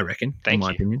 I reckon, in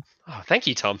my opinion. Oh, thank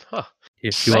you, Tom. Oh,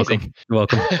 yeah, you're welcome. You're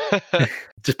welcome.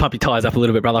 Just pump your tires up a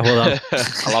little bit, brother. Well done.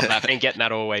 I love that. Been getting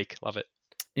that all week. Love it.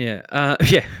 Yeah.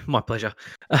 Yeah. My pleasure.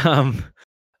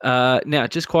 Now,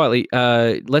 just quietly,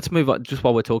 let's move on. Just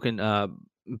while we're talking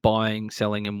buying,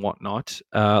 selling, and whatnot,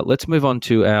 let's move on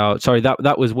to our. Sorry,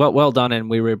 that was well done, and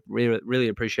we really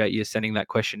appreciate you sending that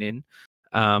question in.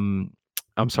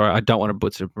 I'm sorry, I don't want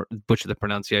to butcher the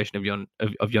pronunciation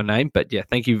of your name, but yeah,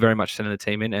 thank you very much for sending the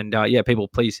team in. And yeah, people,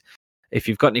 please, if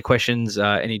you've got any questions,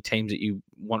 any teams that you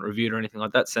want reviewed or anything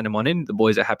like that, send them on in. The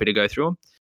boys are happy to go through them.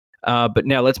 But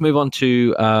now let's move on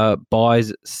to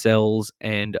buys, sells,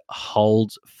 and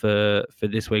holds for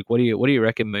this week. What do you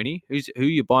reckon, Mooney? Who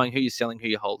you buying? Who you selling? Who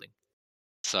you holding?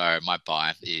 So my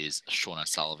buy is Sean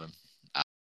O'Sullivan.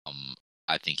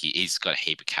 I think he's got a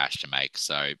heap of cash to make.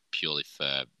 So purely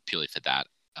for that,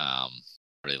 I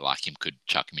really like him. Could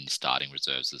chuck him into starting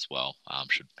reserves as well.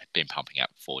 Should have been pumping out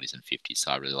 40s and 50s.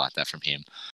 So I really like that from him.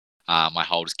 My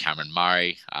hold is Cameron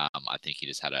Murray. I think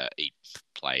he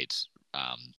played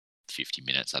 50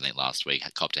 minutes, I think, last week.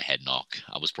 Copped a head knock.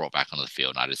 I was brought back onto the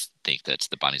field, and I just think that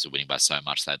the Bunnies are winning by so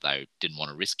much that they didn't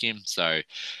want to risk him. So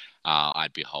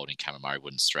I'd be holding Cameron Murray.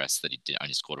 Wouldn't stress that he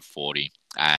only scored a 40.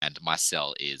 And my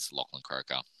sell is Lachlan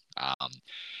Croker.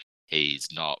 He's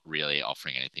not really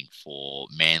offering anything for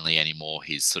Manly anymore.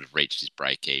 He's sort of reached his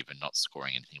break even, not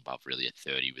scoring anything above really a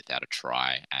 30 without a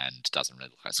try, and doesn't really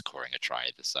look like scoring a try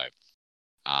either. So,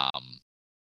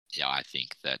 yeah, I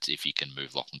think that if you can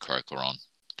move Lachlan Croker on,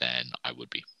 then I would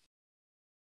be.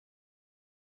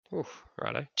 Oof,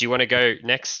 righto. Do you want to go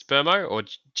next, Burmo, or do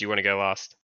you want to go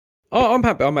last? Oh, I'm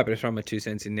happy to throw my 2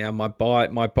 cents in now. My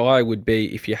buy would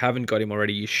be, if you haven't got him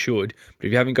already, you should. But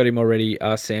if you haven't got him already,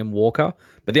 Sam Walker.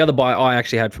 But the other buy I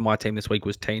actually had for my team this week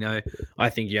was Tino. I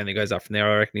think he only goes up from there.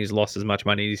 I reckon he's lost as much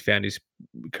money. He's found his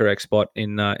correct spot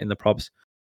in the props.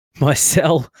 My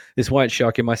sell, this won't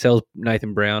shock you. My sell's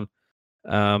Nathan Brown.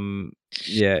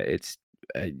 Yeah, it's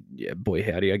yeah, boy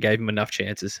howdy. I gave him enough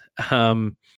chances.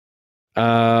 My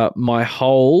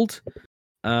hold.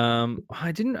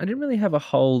 I didn't really have a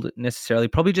hold necessarily.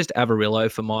 Probably just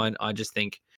Avarillo for mine. I just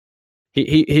think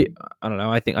he I don't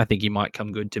know. I think he might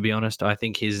come good, to be honest. I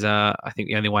think I think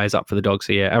the only way is up for the Dogs.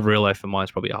 So yeah, Avarillo for mine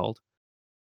is probably a hold.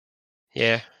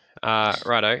 Yeah.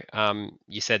 Righto.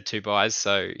 You said 2 buys,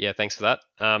 so yeah, thanks for that.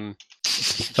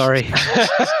 Sorry.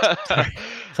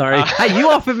 Sorry. Hey, you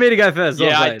offered me to go first.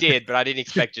 Yeah, I did, but I didn't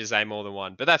expect you to say more than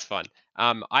one. But that's fine.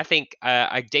 I think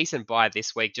a decent buy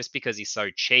this week, just because he's so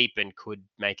cheap and could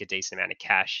make a decent amount of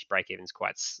cash. Break even's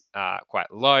quite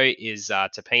low. Is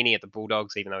Tapini at the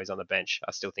Bulldogs, even though he's on the bench.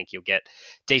 I still think he'll get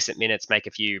decent minutes, make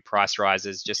a few price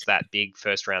rises. Just that big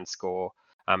first round score.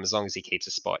 As long as he keeps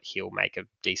a spot, he'll make a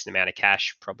decent amount of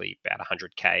cash, probably about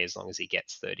 100k, as long as he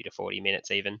gets 30 to 40 minutes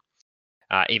even.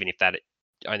 Even if that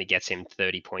only gets him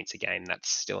 30 points a game, that's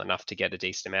still enough to get a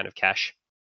decent amount of cash.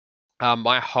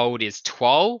 My hold is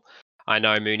Twal. I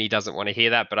know Mooney doesn't want to hear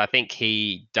that, but I think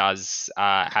he does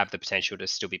have the potential to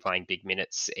still be playing big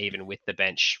minutes, even with the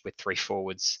bench with 3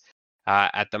 forwards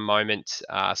at the moment.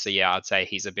 So yeah, I'd say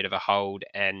he's a bit of a hold,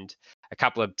 and a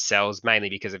couple of sells, mainly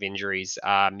because of injuries.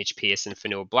 Mitch Pearson,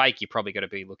 Fanua Blake. You probably got to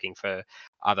be looking for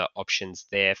other options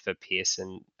there for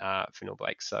Pearson, Fanua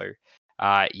Blake. So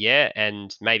yeah,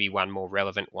 and maybe one more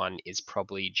relevant one is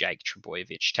probably Jake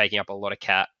Trbojevic, taking up a lot of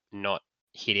cap, not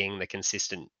hitting the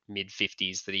consistent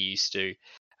mid-50s that he used to.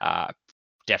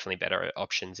 Definitely better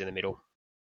options in the middle.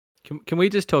 Can we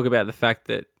just talk about the fact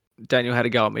that Daniel had a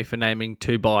go at me for naming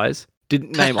 2 buys?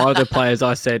 Didn't name either players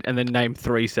I said, and then name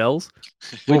 3 sells.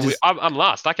 I'm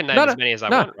last. I can name as many as I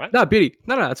want, right? No, beauty.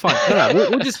 No, it's fine. No.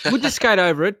 We'll just skate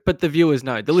over it, but the viewers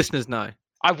know, the listeners know.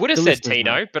 I would have said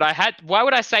Tino, but why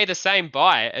would I say the same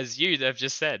buy as you have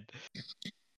just said?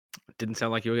 Didn't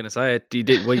sound like you were going to say it. You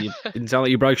didn't sound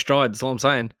like you broke stride. That's all I'm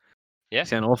saying. Yeah. You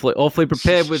sound awfully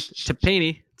prepared with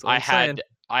Tapini. I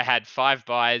had 5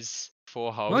 buys,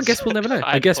 4 holds. Well, I guess we'll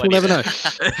never know.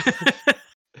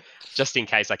 Just in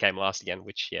case I came last again,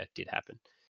 which did happen.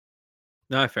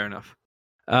 No, fair enough.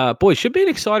 Boys, should be an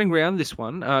exciting round, this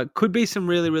one. Could be some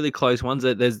really, really close ones.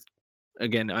 There's,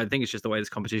 again, I think it's just the way this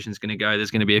competition is going to go.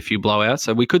 There's going to be a few blowouts,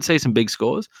 so we could see some big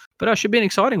scores. But it should be an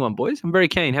exciting one, boys. I'm very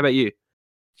keen. How about you?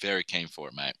 Very keen for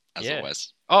it, mate, as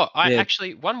always. Oh,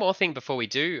 actually, one more thing before we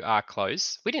do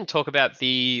close. We didn't talk about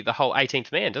the whole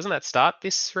 18th man. Doesn't that start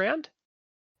this round?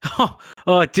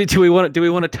 Oh, do we want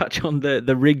to touch on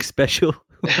the rig special?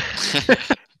 Do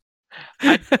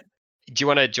you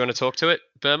want to talk to it,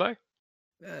 Burmo?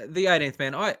 The 18th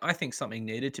man, I think something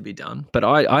needed to be done, but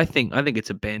I think it's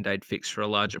a band-aid fix for a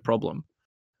larger problem.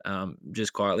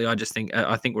 Just quietly, I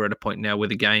think we're at a point now where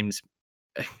the games.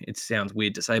 It sounds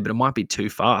weird to say, but it might be too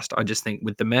fast. I just think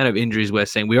with the amount of injuries we're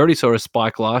seeing, we already saw a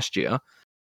spike last year,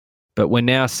 but we're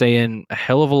now seeing a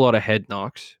hell of a lot of head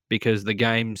knocks because the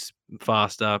game's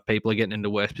faster. People are getting into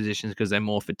worse positions because they're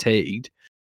more fatigued.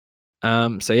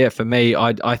 So yeah, for me,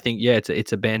 I think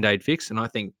it's a band-aid fix, and I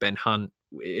think Ben Hunt,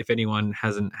 if anyone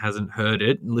hasn't heard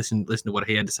it, listen to what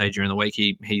he had to say during the week.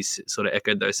 He's sort of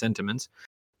echoed those sentiments.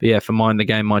 But yeah, for mine, the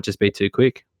game might just be too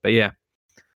quick. But yeah.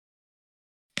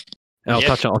 I'll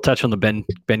touch on the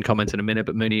Ben comments in a minute,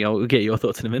 but Mooney, I'll get your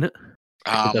thoughts in a minute.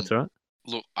 If that's all right.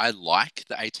 Look, I like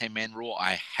the 18-man rule.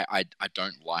 I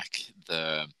don't like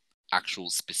the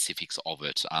actual specifics of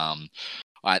it.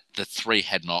 The 3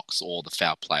 head knocks or the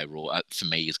foul play rule for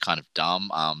me is kind of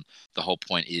dumb. The whole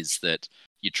point is that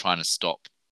you're trying to stop,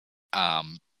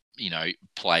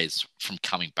 players from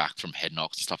coming back from head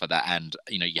knocks and stuff like that, and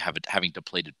you have having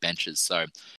depleted benches. So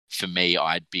for me,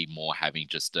 I'd be more having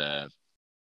just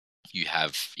you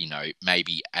have,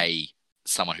 maybe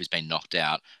someone who's been knocked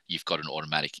out, you've got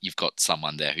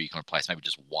someone there who you can replace, maybe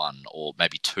just 1 or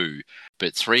maybe 2,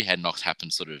 but 3 head knocks happen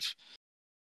sort of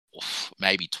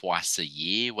maybe twice a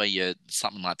year where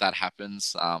something like that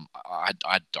happens. I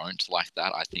don't like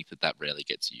that. I think that rarely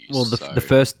gets used. Well,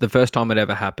 the first time it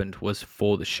ever happened was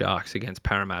for the Sharks against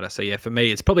Parramatta. So yeah, for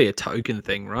me, it's probably a token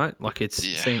thing, right? Like it's.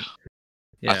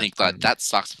 I think that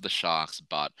sucks for the Sharks,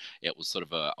 but it was sort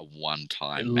of a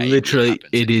one-time. Literally,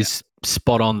 it is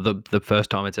spot on the first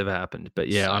time it's ever happened. But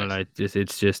yeah, so, I don't know.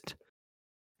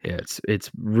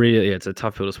 It's really it's a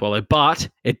tough pill to swallow. But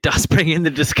it does bring in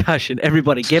the discussion.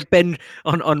 Everybody, get Ben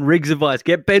on Riggs' advice.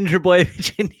 Get Ben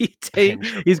Trbojevic into your team.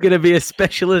 He's going to be a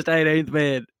specialist 18th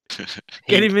man.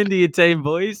 Get him into your team,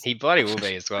 boys. He bloody will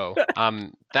be as well.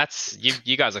 That's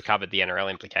you guys have covered the NRL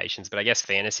implications, but I guess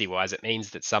fantasy wise, it means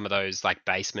that some of those like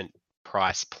basement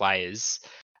price players,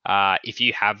 if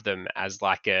you have them as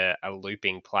like a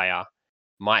looping player,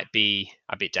 might be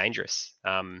a bit dangerous.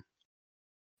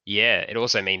 It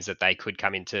also means that they could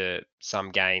come into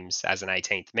some games as an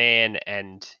 18th man,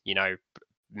 and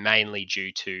mainly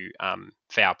due to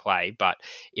foul play, but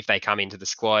if they come into the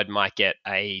squad, might get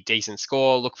a decent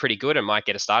score, look pretty good, and might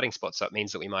get a starting spot. So it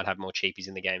means that we might have more cheapies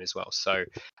in the game as well. So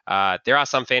there are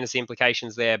some fantasy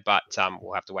implications there, but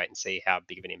we'll have to wait and see how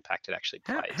big of an impact it actually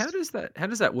plays. How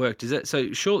does that work? Does it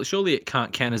so surely it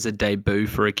can't count as a debut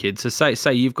for a kid? So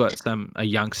say you've got a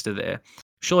youngster there.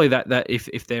 Surely that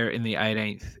if they're in the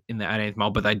 18th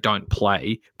mold, but they don't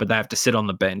play, but they have to sit on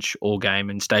the bench all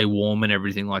game and stay warm and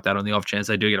everything like that on the off chance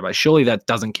they do get a base. Surely that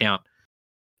doesn't count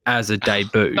as a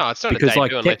debut. No, it's not because, a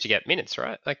debut unless you get minutes,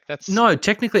 right? Like that's no.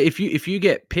 Technically, if you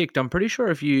get picked, I'm pretty sure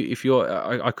if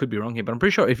you're I could be wrong here, but I'm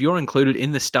pretty sure if you're included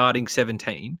in the starting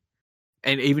 17,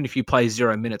 and even if you play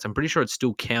 0 minutes, I'm pretty sure it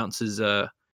still counts as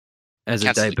a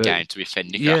debut. Game, to be fair,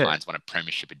 Nico Hines won a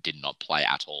premiership and did not play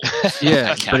at all. But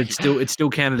it's still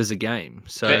counted as a game.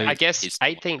 So but I guess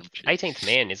 18th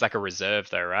man is like a reserve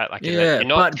though, right? Like you're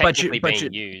not technically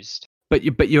being used. But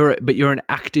you're an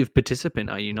active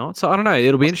participant, are you not? So I don't know.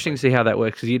 It'll be interesting to see how that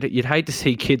works because you'd hate to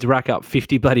see kids rack up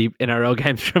 50 bloody NRL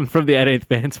games from the 18th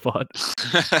man spot.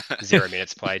 0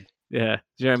 minutes played. Yeah,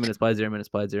 0 minutes played, 0 minutes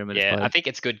played, 0 minutes played. I think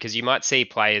it's good because you might see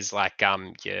players like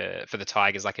for the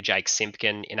Tigers like a Jake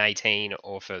Simpkin in 18,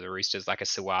 or for the Roosters like a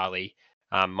Suwali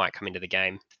might come into the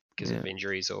game because of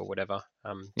injuries or whatever.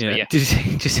 Did you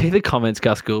see the comments,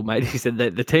 Gus Gould, mate? He said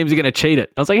that the teams are going to cheat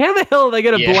it. I was like, how the hell are they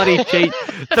going to bloody cheat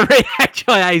 3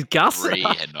 HIAs, Gus? 3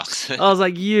 head knocks. I was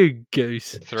like, you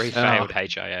goose. 3 failed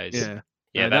HIAs.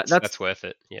 Yeah, that's worth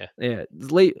it. Yeah.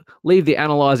 Leave the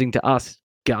analysing to us,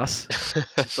 Gus.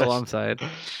 That's all I'm saying.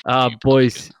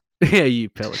 Boys. Yeah, you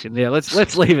Pelican. Yeah,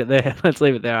 let's leave it there. Let's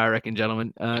leave it there, I reckon,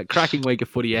 gentlemen. Cracking week of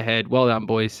footy ahead. Well done,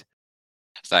 boys.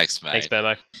 Thanks, mate. Thanks,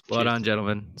 Bermo. Well done,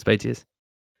 gentlemen. Speak to you.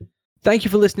 Thank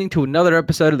you for listening to another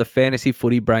episode of the Fantasy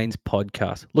Footy Brains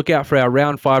podcast. Look out for our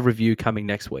round 5 review coming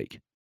next week.